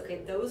penis. Okay,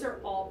 those are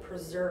all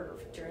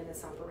preserved during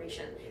this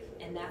operation,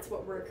 and that's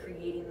what we're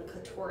creating the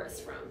clitoris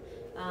from.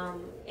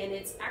 And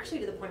it's actually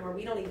to the point where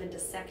we don't even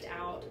dissect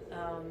out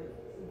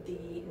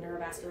the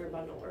neurovascular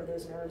bundle or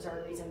those nerves,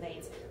 arteries, and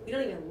veins. We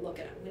don't even look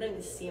at them. We don't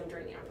even see them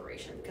during the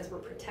operation because we're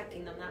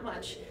protecting them that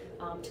much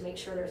to make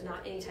sure there's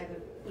not any type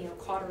of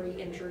cautery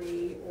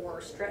injury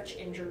or stretch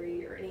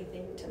injury or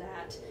anything to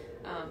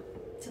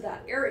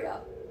that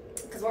area.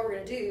 Because what we're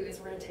going to do is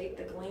we're going to take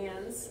the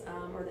glands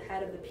or the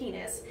head of the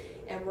penis,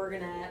 and we're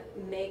going to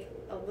make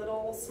a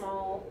little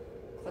small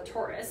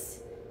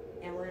clitoris,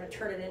 and we're going to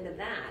turn it into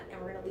that,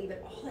 and we're going to leave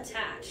it all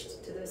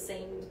attached to those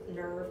same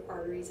nerve,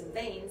 arteries, and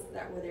veins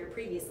that were there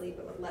previously,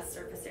 but with less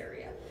surface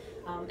area.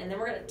 And then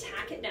we're going to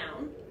tack it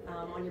down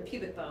on your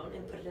pubic bone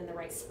and put it in the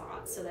right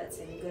spot so that's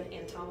in good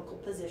anatomical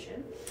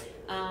position.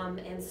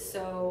 And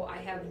so I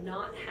have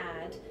not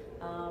had,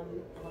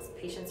 unless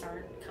patients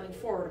aren't coming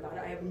forward about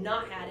it, I have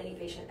not had any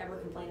patient ever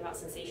complain about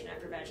sensation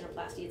after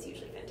vaginoplasty. It's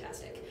usually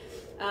fantastic.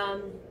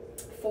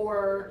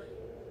 For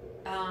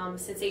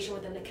sensation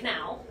within the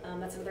canal,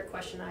 that's another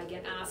question I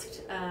get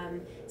asked.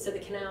 So the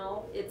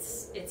canal,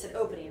 it's an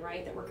opening,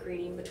 right, that we're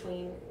creating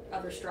between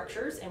other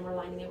structures, and we're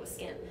lining it with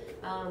skin.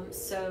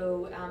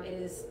 So it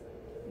is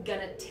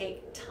gonna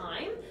take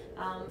time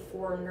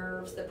for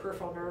nerves, the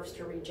peripheral nerves,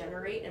 to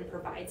regenerate and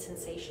provide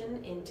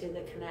sensation into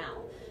the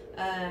canal.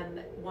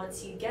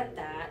 Once you get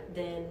that,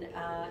 then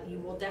you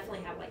will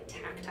definitely have like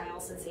tactile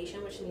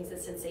sensation, which means the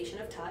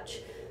sensation of touch,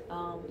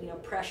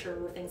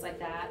 pressure, things like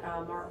that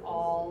are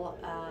all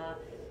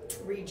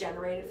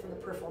regenerated from the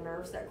peripheral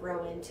nerves that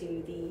grow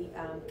into the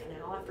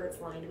canal after it's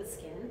lined with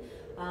skin.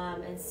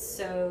 And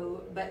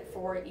so, but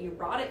for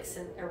erotic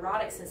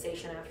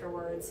sensation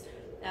afterwards,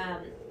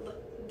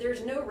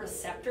 there's no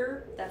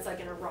receptor that's like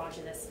an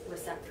erogenous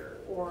receptor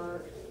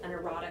or an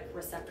erotic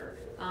receptor.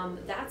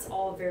 That's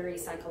all very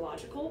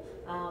psychological.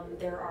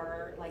 There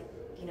are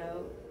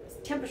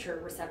temperature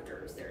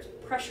receptors, there's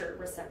pressure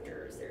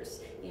receptors,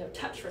 there's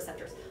touch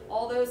receptors.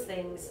 All those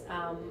things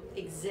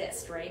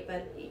exist, right?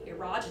 But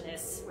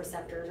erogenous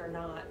receptors are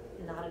not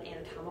an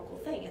anatomical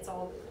thing. It's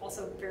all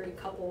also very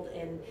coupled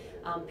and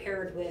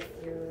paired with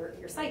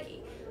your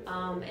psyche.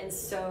 And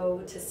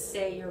so to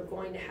say you're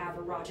going to have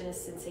erogenous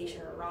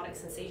sensation or erotic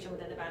sensation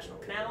within the vaginal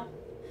canal,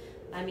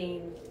 I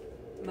mean,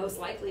 Most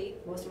likely,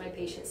 most of my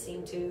patients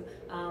seem to,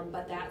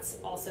 but that's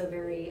also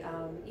very,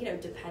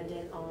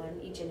 dependent on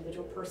each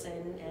individual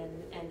person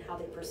and how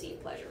they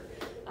perceive pleasure.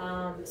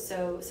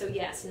 So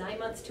yes, 9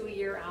 months to a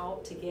year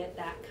out to get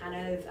that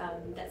kind of,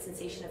 that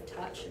sensation of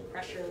touch and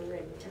pressure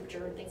and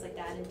temperature and things like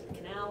that into the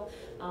canal,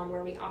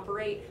 where we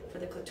operate. For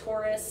the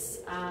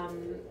clitoris,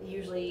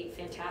 usually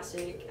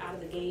fantastic out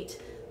of the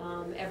gate.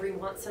 Every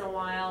once in a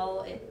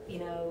while, it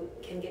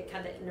can get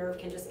kind of, that nerve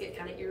can just get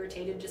kind of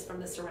irritated just from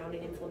the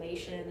surrounding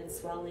inflammation and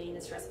swelling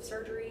and stress of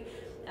surgery,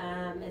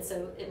 and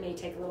so it may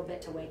take a little bit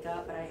to wake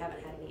up, but I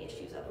haven't had any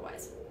issues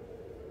otherwise.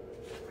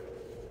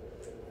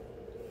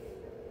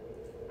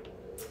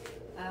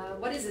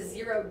 What is a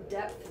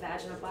zero-depth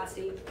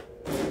vaginoplasty?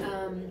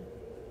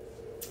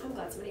 I'm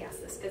glad somebody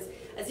asked this, because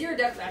a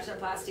zero-depth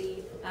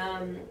vaginoplasty,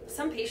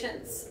 some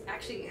patients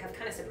actually have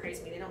kind of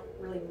surprised me. They don't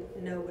really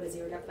know what a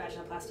zero-depth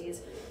vaginoplasty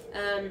is.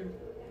 And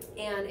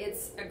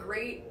it's a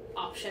great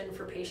option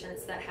for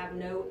patients that have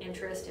no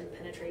interest in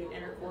penetrative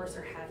intercourse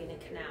or having a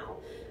canal.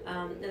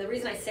 And the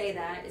reason I say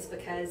that is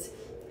because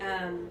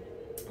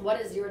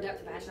what a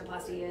zero-depth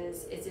vaginoplasty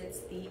is it's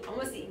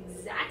almost the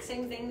exact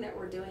same thing that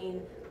we're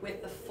doing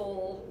with the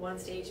full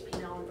one-stage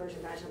penile inversion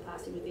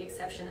vaginoplasty, with the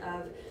exception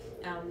of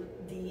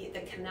the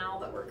canal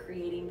that we're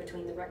creating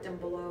between the rectum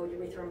below,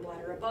 urethra and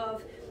bladder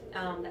above.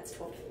 That's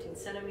 12 to 15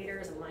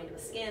 centimeters and lined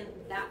with skin.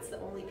 That's the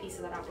only piece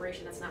of that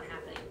operation that's not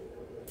happening.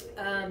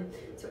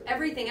 So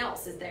everything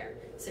else is there.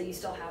 So you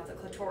still have the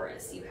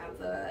clitoris, you have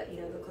the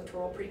the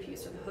clitoral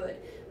prepuce or the hood,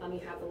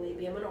 you have the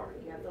labia minora,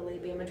 you have the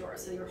labia majora.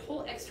 So your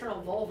whole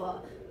external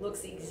vulva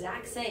looks the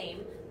exact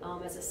same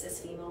as a cis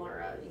female or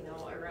a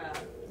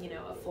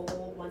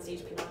full one-stage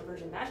penile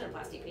inversion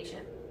vaginoplasty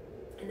patient.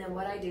 And then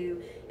what I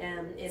do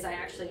is I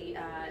actually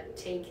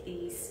take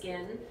the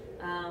skin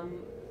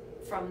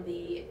from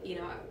the,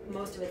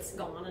 most of it's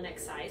gone and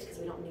excised because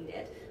we don't need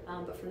it,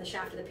 but from the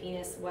shaft of the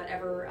penis,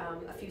 whatever,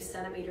 a few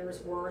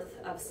centimeters worth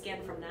of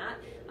skin from that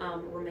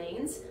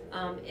remains.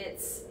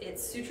 It's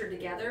sutured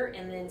together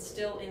and then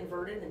still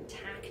inverted and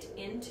tacked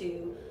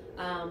into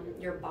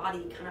your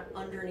body, kind of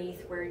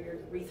underneath where your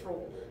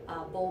urethral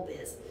bulb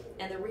is.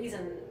 And the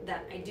reason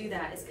that I do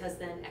that is because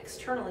then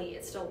externally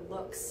it still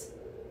looks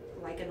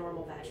like a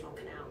normal vaginal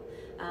canal.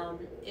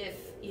 If,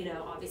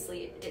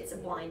 obviously it's a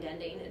blind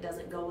ending, it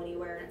doesn't go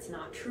anywhere, and it's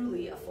not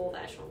truly a full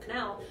vaginal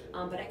canal,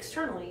 but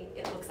externally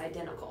it looks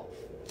identical.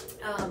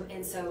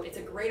 And so it's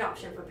a great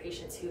option for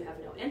patients who have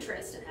no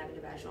interest in having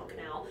a vaginal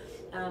canal.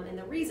 And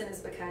the reason is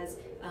because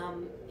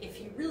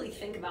if you really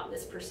think about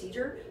this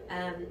procedure,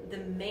 the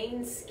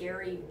main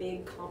scary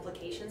big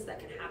complications that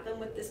can happen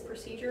with this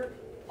procedure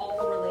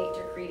all relate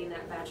to creating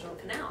that vaginal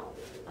canal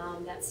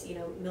that's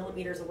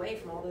millimeters away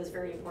from all those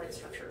very important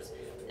structures.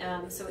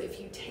 So if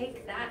you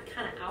take that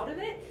kind of out of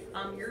it,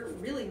 you're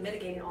really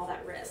mitigating all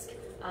that risk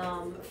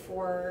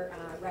for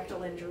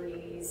rectal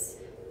injuries,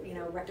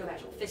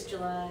 rectovaginal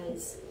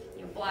fistulas,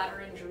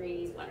 bladder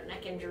injuries, bladder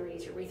neck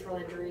injuries,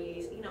 urethral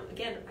injuries.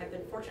 Again, I've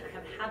been fortunate I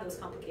haven't had those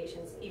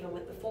complications even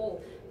with the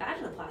full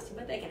vaginoplasty,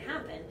 but they can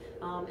happen.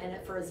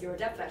 And for a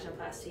zero-depth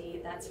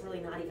vaginoplasty, that's really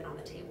not even on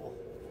the table.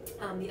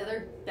 The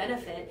other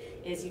benefit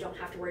is you don't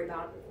have to worry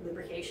about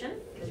lubrication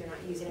because you're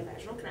not using a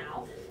vaginal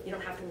canal. You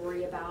don't have to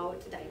worry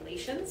about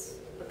dilations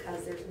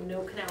because there's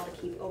no canal to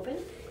keep open.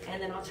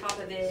 And then on top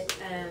of it,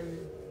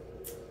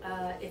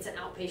 it's an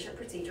outpatient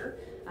procedure.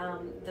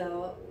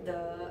 For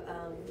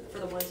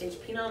the one-stage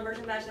penile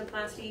inversion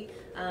vaginoplasty,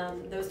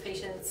 those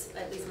patients,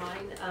 at least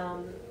mine,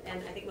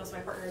 and I think most of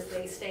my partners,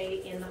 they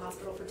stay in the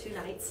hospital for 2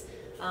 nights,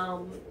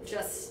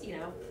 just,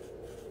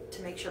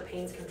 to make sure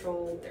pain's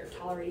controlled, they're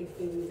tolerating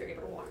food, they're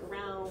able to walk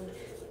around,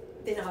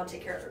 they know how to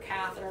take care of their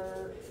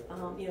catheter,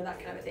 that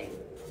kind of a thing.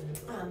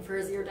 For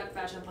a zero-depth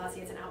vaginoplasty,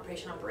 it's an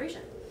outpatient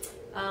operation.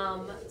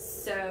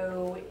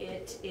 So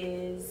it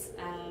is,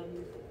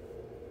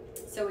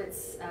 it's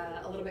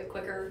a little bit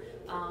quicker,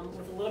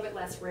 with a little bit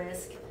less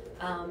risk,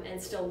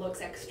 and still looks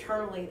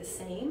externally the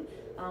same.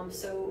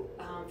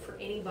 For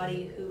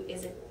anybody who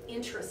isn't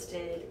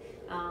interested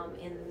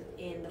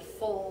in the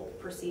full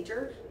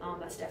procedure,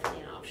 that's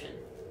definitely an option.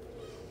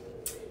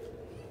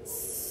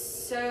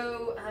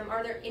 So,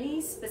 are there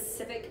any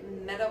specific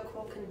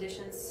medical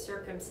conditions,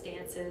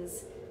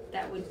 circumstances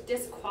that would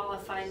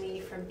disqualify me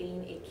from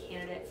being a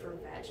candidate for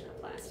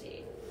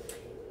vaginoplasty?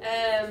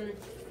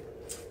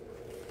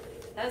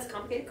 That's a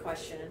complicated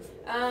question.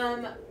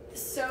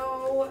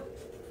 So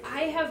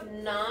I have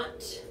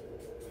not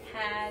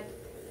had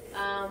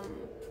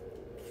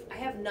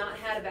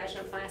a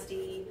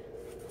vaginoplasty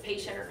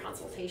patient or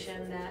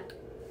consultation that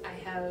I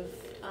have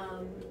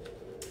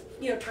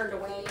turned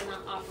away and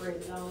not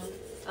operated on.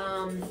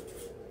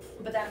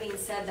 But that being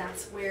said,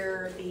 that's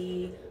where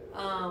the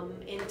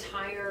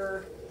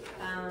entire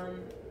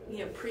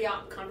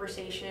pre-op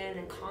conversation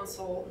and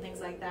consult and things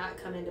like that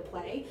come into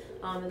play,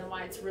 and then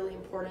why it's really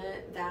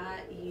important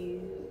that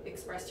you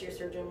express to your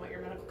surgeon what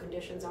your medical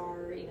conditions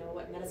are,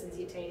 what medicines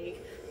you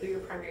take, who your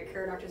primary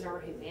care doctors are,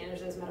 who manage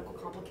those medical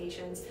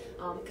complications,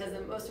 because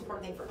the most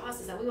important thing for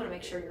us is that we want to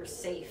make sure you're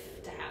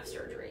safe to have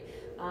surgery.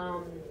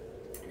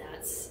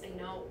 that's,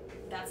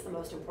 that's the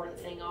most important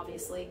thing,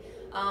 obviously.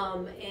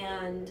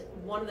 And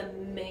one of the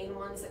main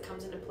ones that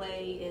comes into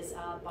play is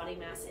body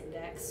mass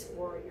index,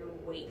 or your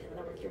weight, in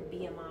other words, your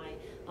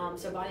BMI.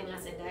 So body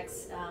mass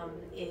index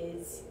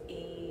is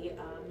a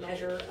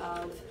measure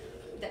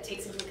that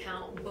takes into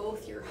account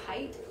both your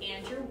height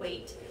and your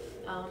weight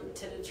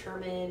to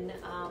determine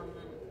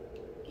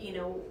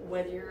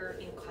whether you're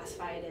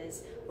classified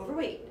as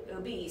overweight,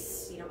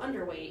 obese,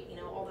 underweight,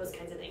 all those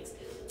kinds of things.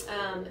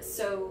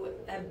 So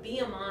a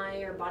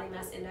BMI, or body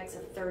mass index,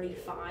 of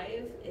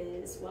 35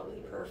 is what we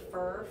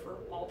prefer for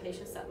all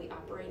patients that we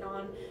operate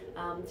on,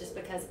 just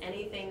because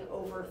anything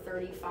over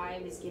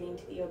 35 is getting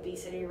to the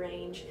obesity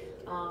range.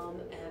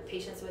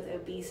 Patients with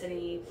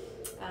obesity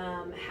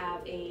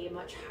have a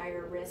much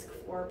higher risk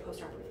for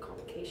postoperative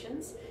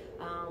complications,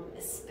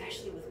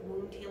 especially with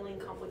wound healing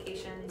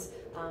complications,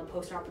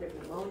 postoperative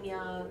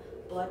pneumonia,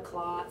 blood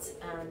clots,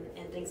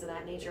 and things of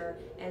that nature.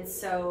 And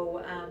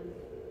so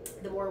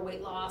the more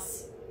weight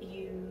loss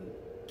you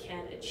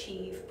can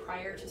achieve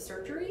prior to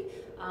surgery,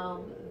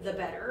 the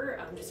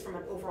better, just from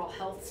an overall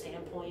health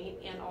standpoint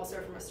and also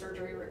from a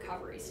surgery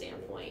recovery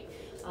standpoint.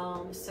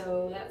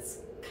 So that's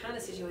kind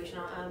of the situation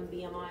on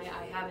BMI.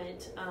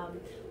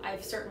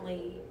 I've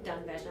certainly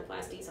done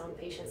vaginoplasties on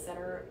patients that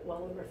are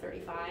well over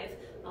 35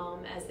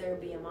 as their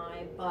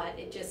BMI, but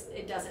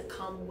it doesn't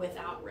come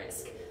without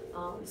risk.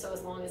 So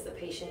as long as the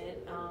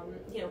patient,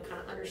 kind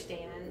of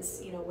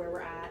understands, where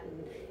we're at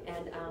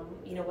and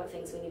what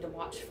things we need to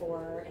watch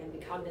for and be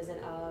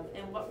cognizant of,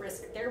 and what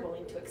risk they're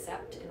willing to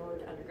accept in order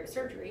to undergo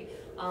surgery.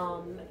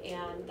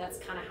 And that's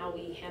kind of how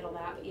we handle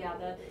that. But yeah,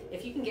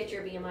 if you can get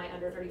your BMI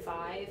under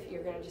 35,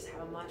 you're going to just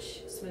have a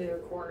much smoother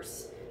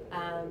course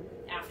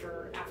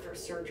after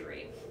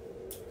surgery.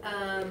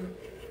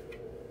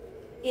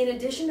 In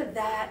addition to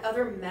that,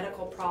 other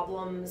medical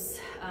problems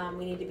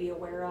we need to be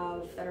aware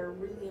of that are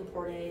really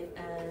important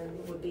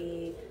would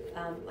be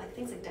like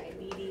things like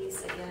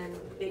diabetes. Again,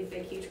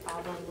 big, huge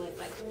problem with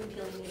like wound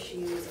healing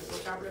issues and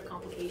postoperative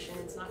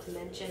complications. Not to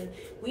mention,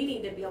 we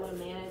need to be able to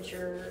manage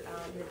your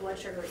blood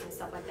sugars and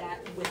stuff like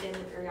that within the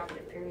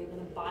perioperative period. When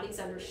the body's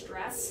under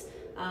stress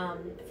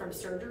from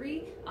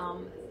surgery,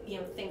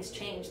 things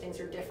change,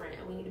 things are different,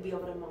 and we need to be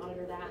able to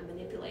monitor that and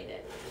manipulate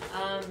it.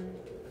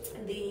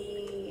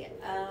 The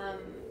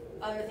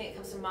other thing that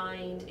comes to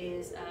mind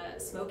is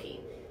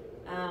smoking.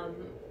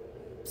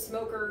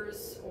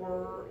 Smokers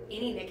or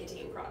any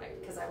nicotine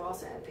product, because I've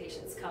also had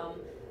patients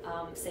come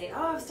say,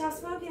 "Oh, I've stopped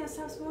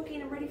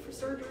smoking, I'm ready for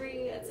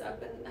surgery.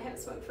 I haven't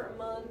smoked for a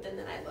month," and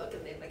then I look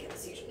and they have a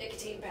huge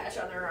nicotine patch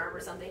on their arm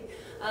or something.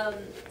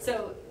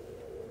 So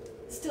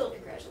still,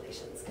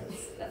 congratulations,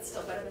 because that's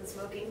still better than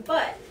smoking.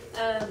 But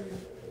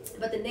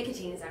the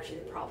nicotine is actually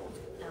the problem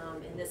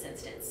in this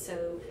instance.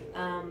 So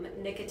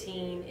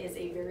nicotine is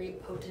a very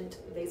potent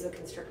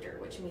vasoconstrictor,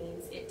 which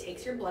means it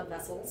takes your blood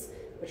vessels,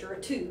 which are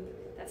a tube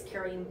that's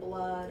carrying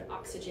blood,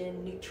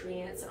 oxygen,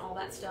 nutrients, and all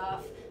that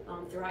stuff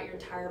throughout your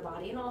entire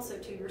body, and also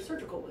to your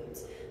surgical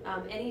wounds.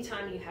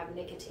 Anytime you have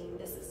nicotine,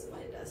 this is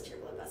what it does to your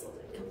blood vessels.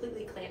 It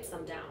completely clamps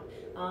them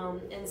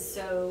down. And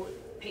so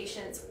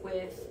patients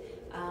with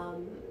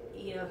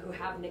who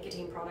have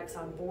nicotine products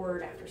on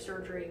board after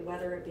surgery,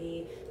 whether it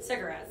be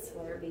cigarettes,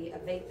 whether it be a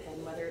vape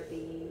pen, whether it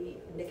be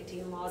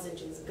nicotine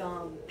lozenges,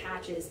 gum,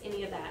 patches,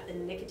 any of that, the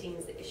nicotine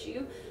is the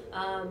issue.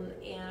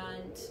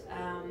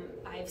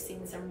 I've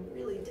seen some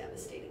really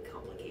devastating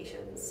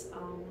complications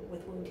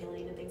with wound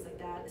healing and things like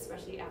that,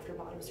 especially after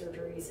bottom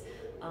surgeries,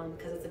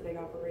 because it's a big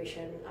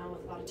operation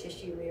with a lot of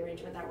tissue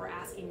rearrangement that we're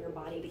asking your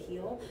body to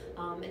heal.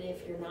 And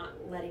if you're not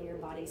letting your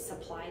body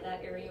supply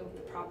that area with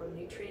the proper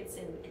nutrients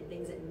and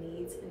things it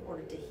needs in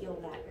order to heal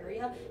that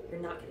area,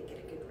 you're not going to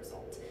get a good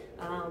result.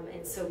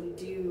 And so we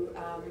do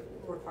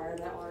require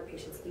that all our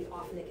patients be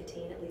off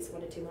nicotine at least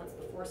 1 to 2 months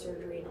before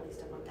surgery and at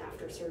least a month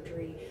after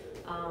surgery,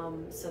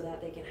 so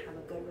that they can have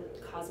a good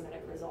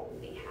cosmetic result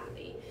and be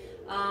happy.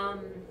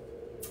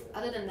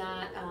 Other than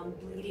that,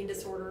 bleeding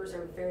disorders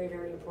are very,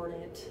 very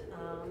important.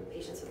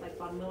 Patients with like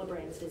von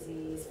Willebrand's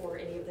disease or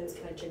any of those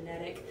kind of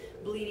genetic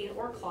bleeding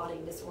or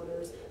clotting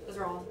disorders, those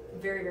are all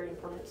very, very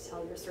important to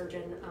tell your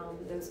surgeon.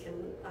 Those can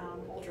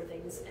alter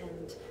things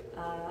and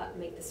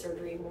make the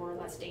surgery more or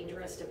less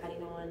dangerous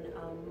depending on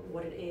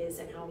what it is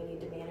and how we need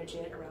to manage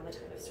it around the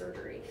time of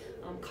surgery.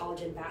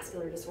 Collagen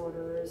vascular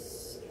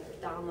disorders,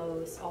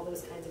 Downloads, all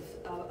those kinds of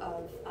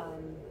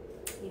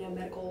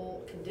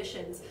medical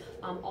conditions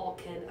all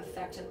can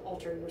affect and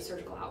alter your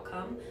surgical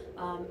outcome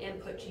and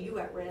put you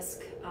at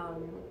risk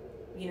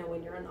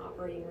when you're in the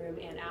operating room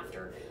and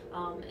after.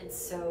 And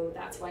so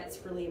that's why it's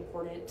really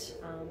important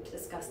to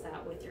discuss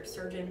that with your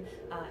surgeon.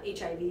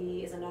 HIV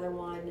is another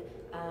one.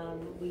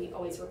 We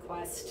always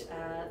request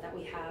that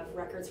we have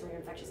records from your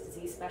infectious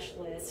disease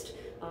specialist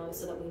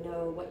so that we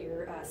know what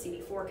your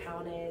CD4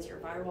 count is, your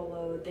viral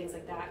load, things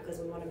like that, because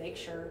we want to make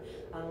sure.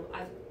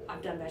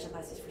 I've done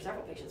vaginoplasties for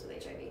several patients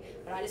with HIV,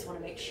 but I just want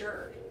to make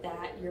sure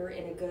that you're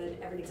in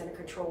everything's under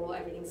control,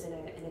 everything's in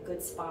a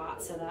good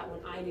spot, so that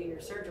when I do your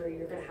surgery,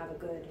 you're going to have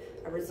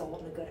a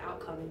result and a good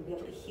outcome and be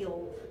able to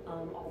heal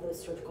all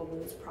those surgical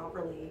wounds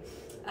properly.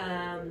 I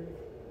had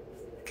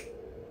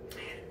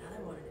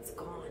another one and it's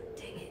gone.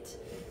 Dang it.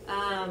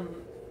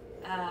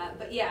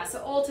 But yeah,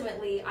 so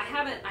ultimately, I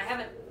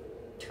haven't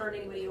turned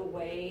anybody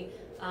away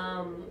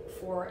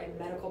for a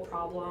medical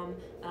problem,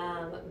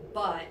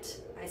 but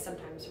I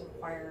sometimes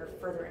require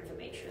further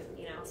information,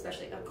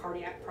 especially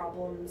cardiac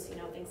problems,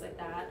 things like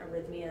that,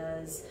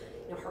 arrhythmias,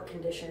 heart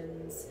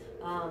conditions,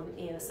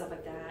 stuff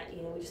like that.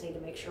 We just need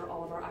to make sure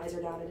all of our I's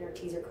are dotted and our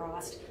T's are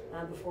crossed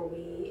before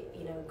we,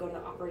 go to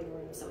the operating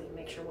room, so we can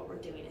make sure what we're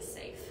doing is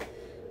safe.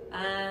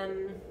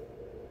 And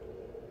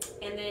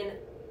then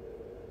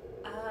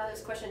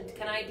this question: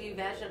 can I do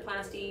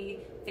vaginoplasty,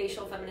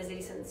 facial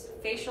feminization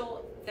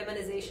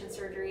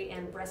surgery,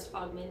 and breast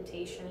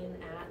augmentation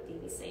at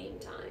the same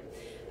time?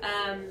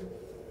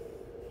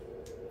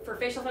 For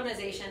facial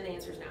feminization, the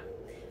answer is no.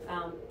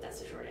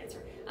 That's the short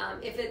answer.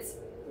 If it's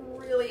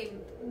really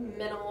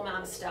minimal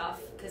amount of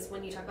stuff, because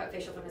when you talk about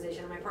facial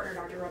feminization, my partner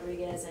Dr.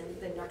 Rodriguez and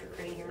then Dr.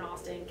 Crane here in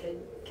Austin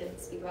could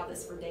speak about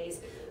this for days,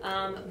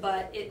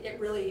 but it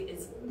really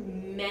is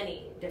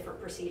many different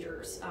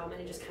procedures, and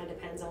it just kind of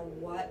depends on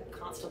what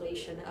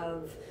constellation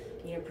of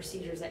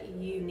procedures that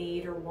you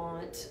need or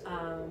want,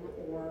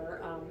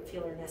 or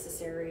feel are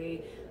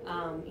necessary,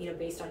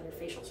 based on your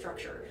facial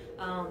structure.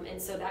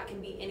 And so that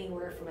can be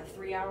anywhere from a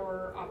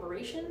 3-hour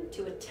operation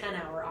to a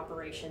 10-hour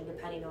operation,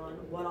 depending on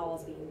what all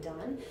is being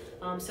done.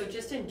 So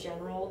just in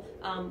general,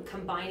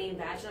 combining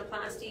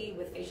vaginoplasty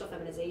with facial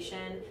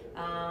feminization,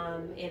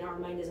 in our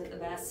mind, isn't the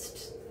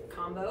best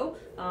combo.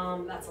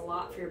 That's a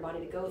lot for your body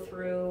to go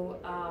through.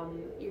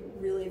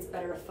 It's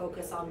better to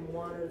focus on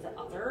one or the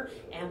other,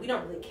 and we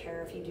don't really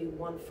care if you do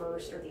one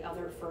first or the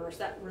other first.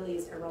 That really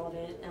is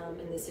irrelevant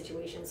in this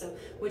situation. So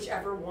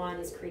whichever one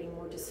is creating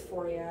more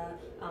dysphoria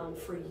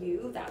for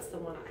you, that's the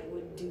one I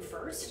would do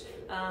first,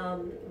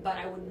 but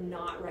I would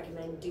not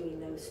recommend doing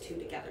those two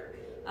together.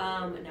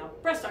 Now,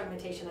 breast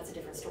augmentation, that's a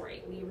different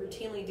story. We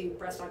routinely do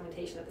breast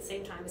augmentation at the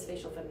same time as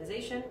facial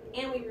feminization,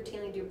 and we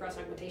routinely do breast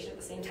augmentation at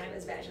the same time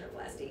as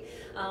vaginoplasty.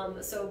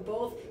 So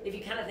both, if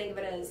you kind of think of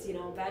it as,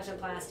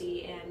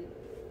 vaginoplasty and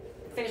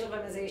facial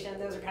feminization,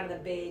 those are kind of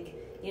the big,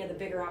 the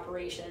bigger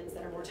operations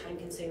that are more time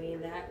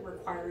consuming, that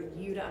require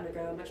you to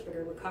undergo a much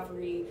bigger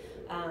recovery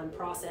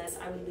process.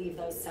 I would leave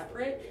those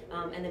separate.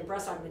 And then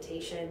breast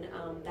augmentation,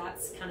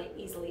 that's kind of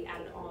easily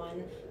added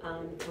on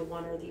to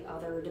one or the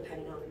other,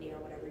 depending on,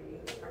 whatever you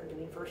are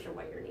doing first or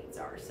what your needs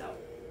are. So,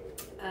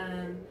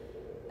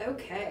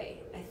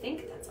 okay, I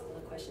think that's all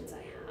the questions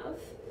I have.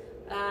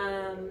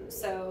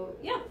 So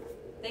yeah,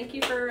 thank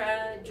you for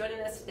joining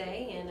us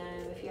today. And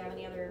if you have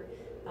any other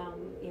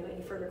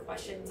any further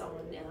questions on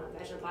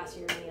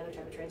vaginoplasty or any other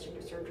type of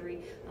transgender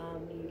surgery,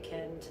 you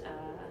can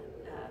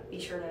be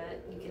sure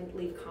you can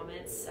leave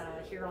comments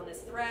here on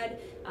this thread,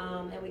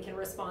 and we can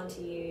respond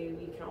to you.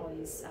 You can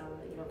always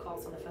call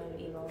us on the phone,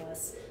 email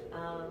us,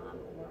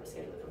 or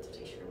schedule a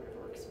consultation or whatever.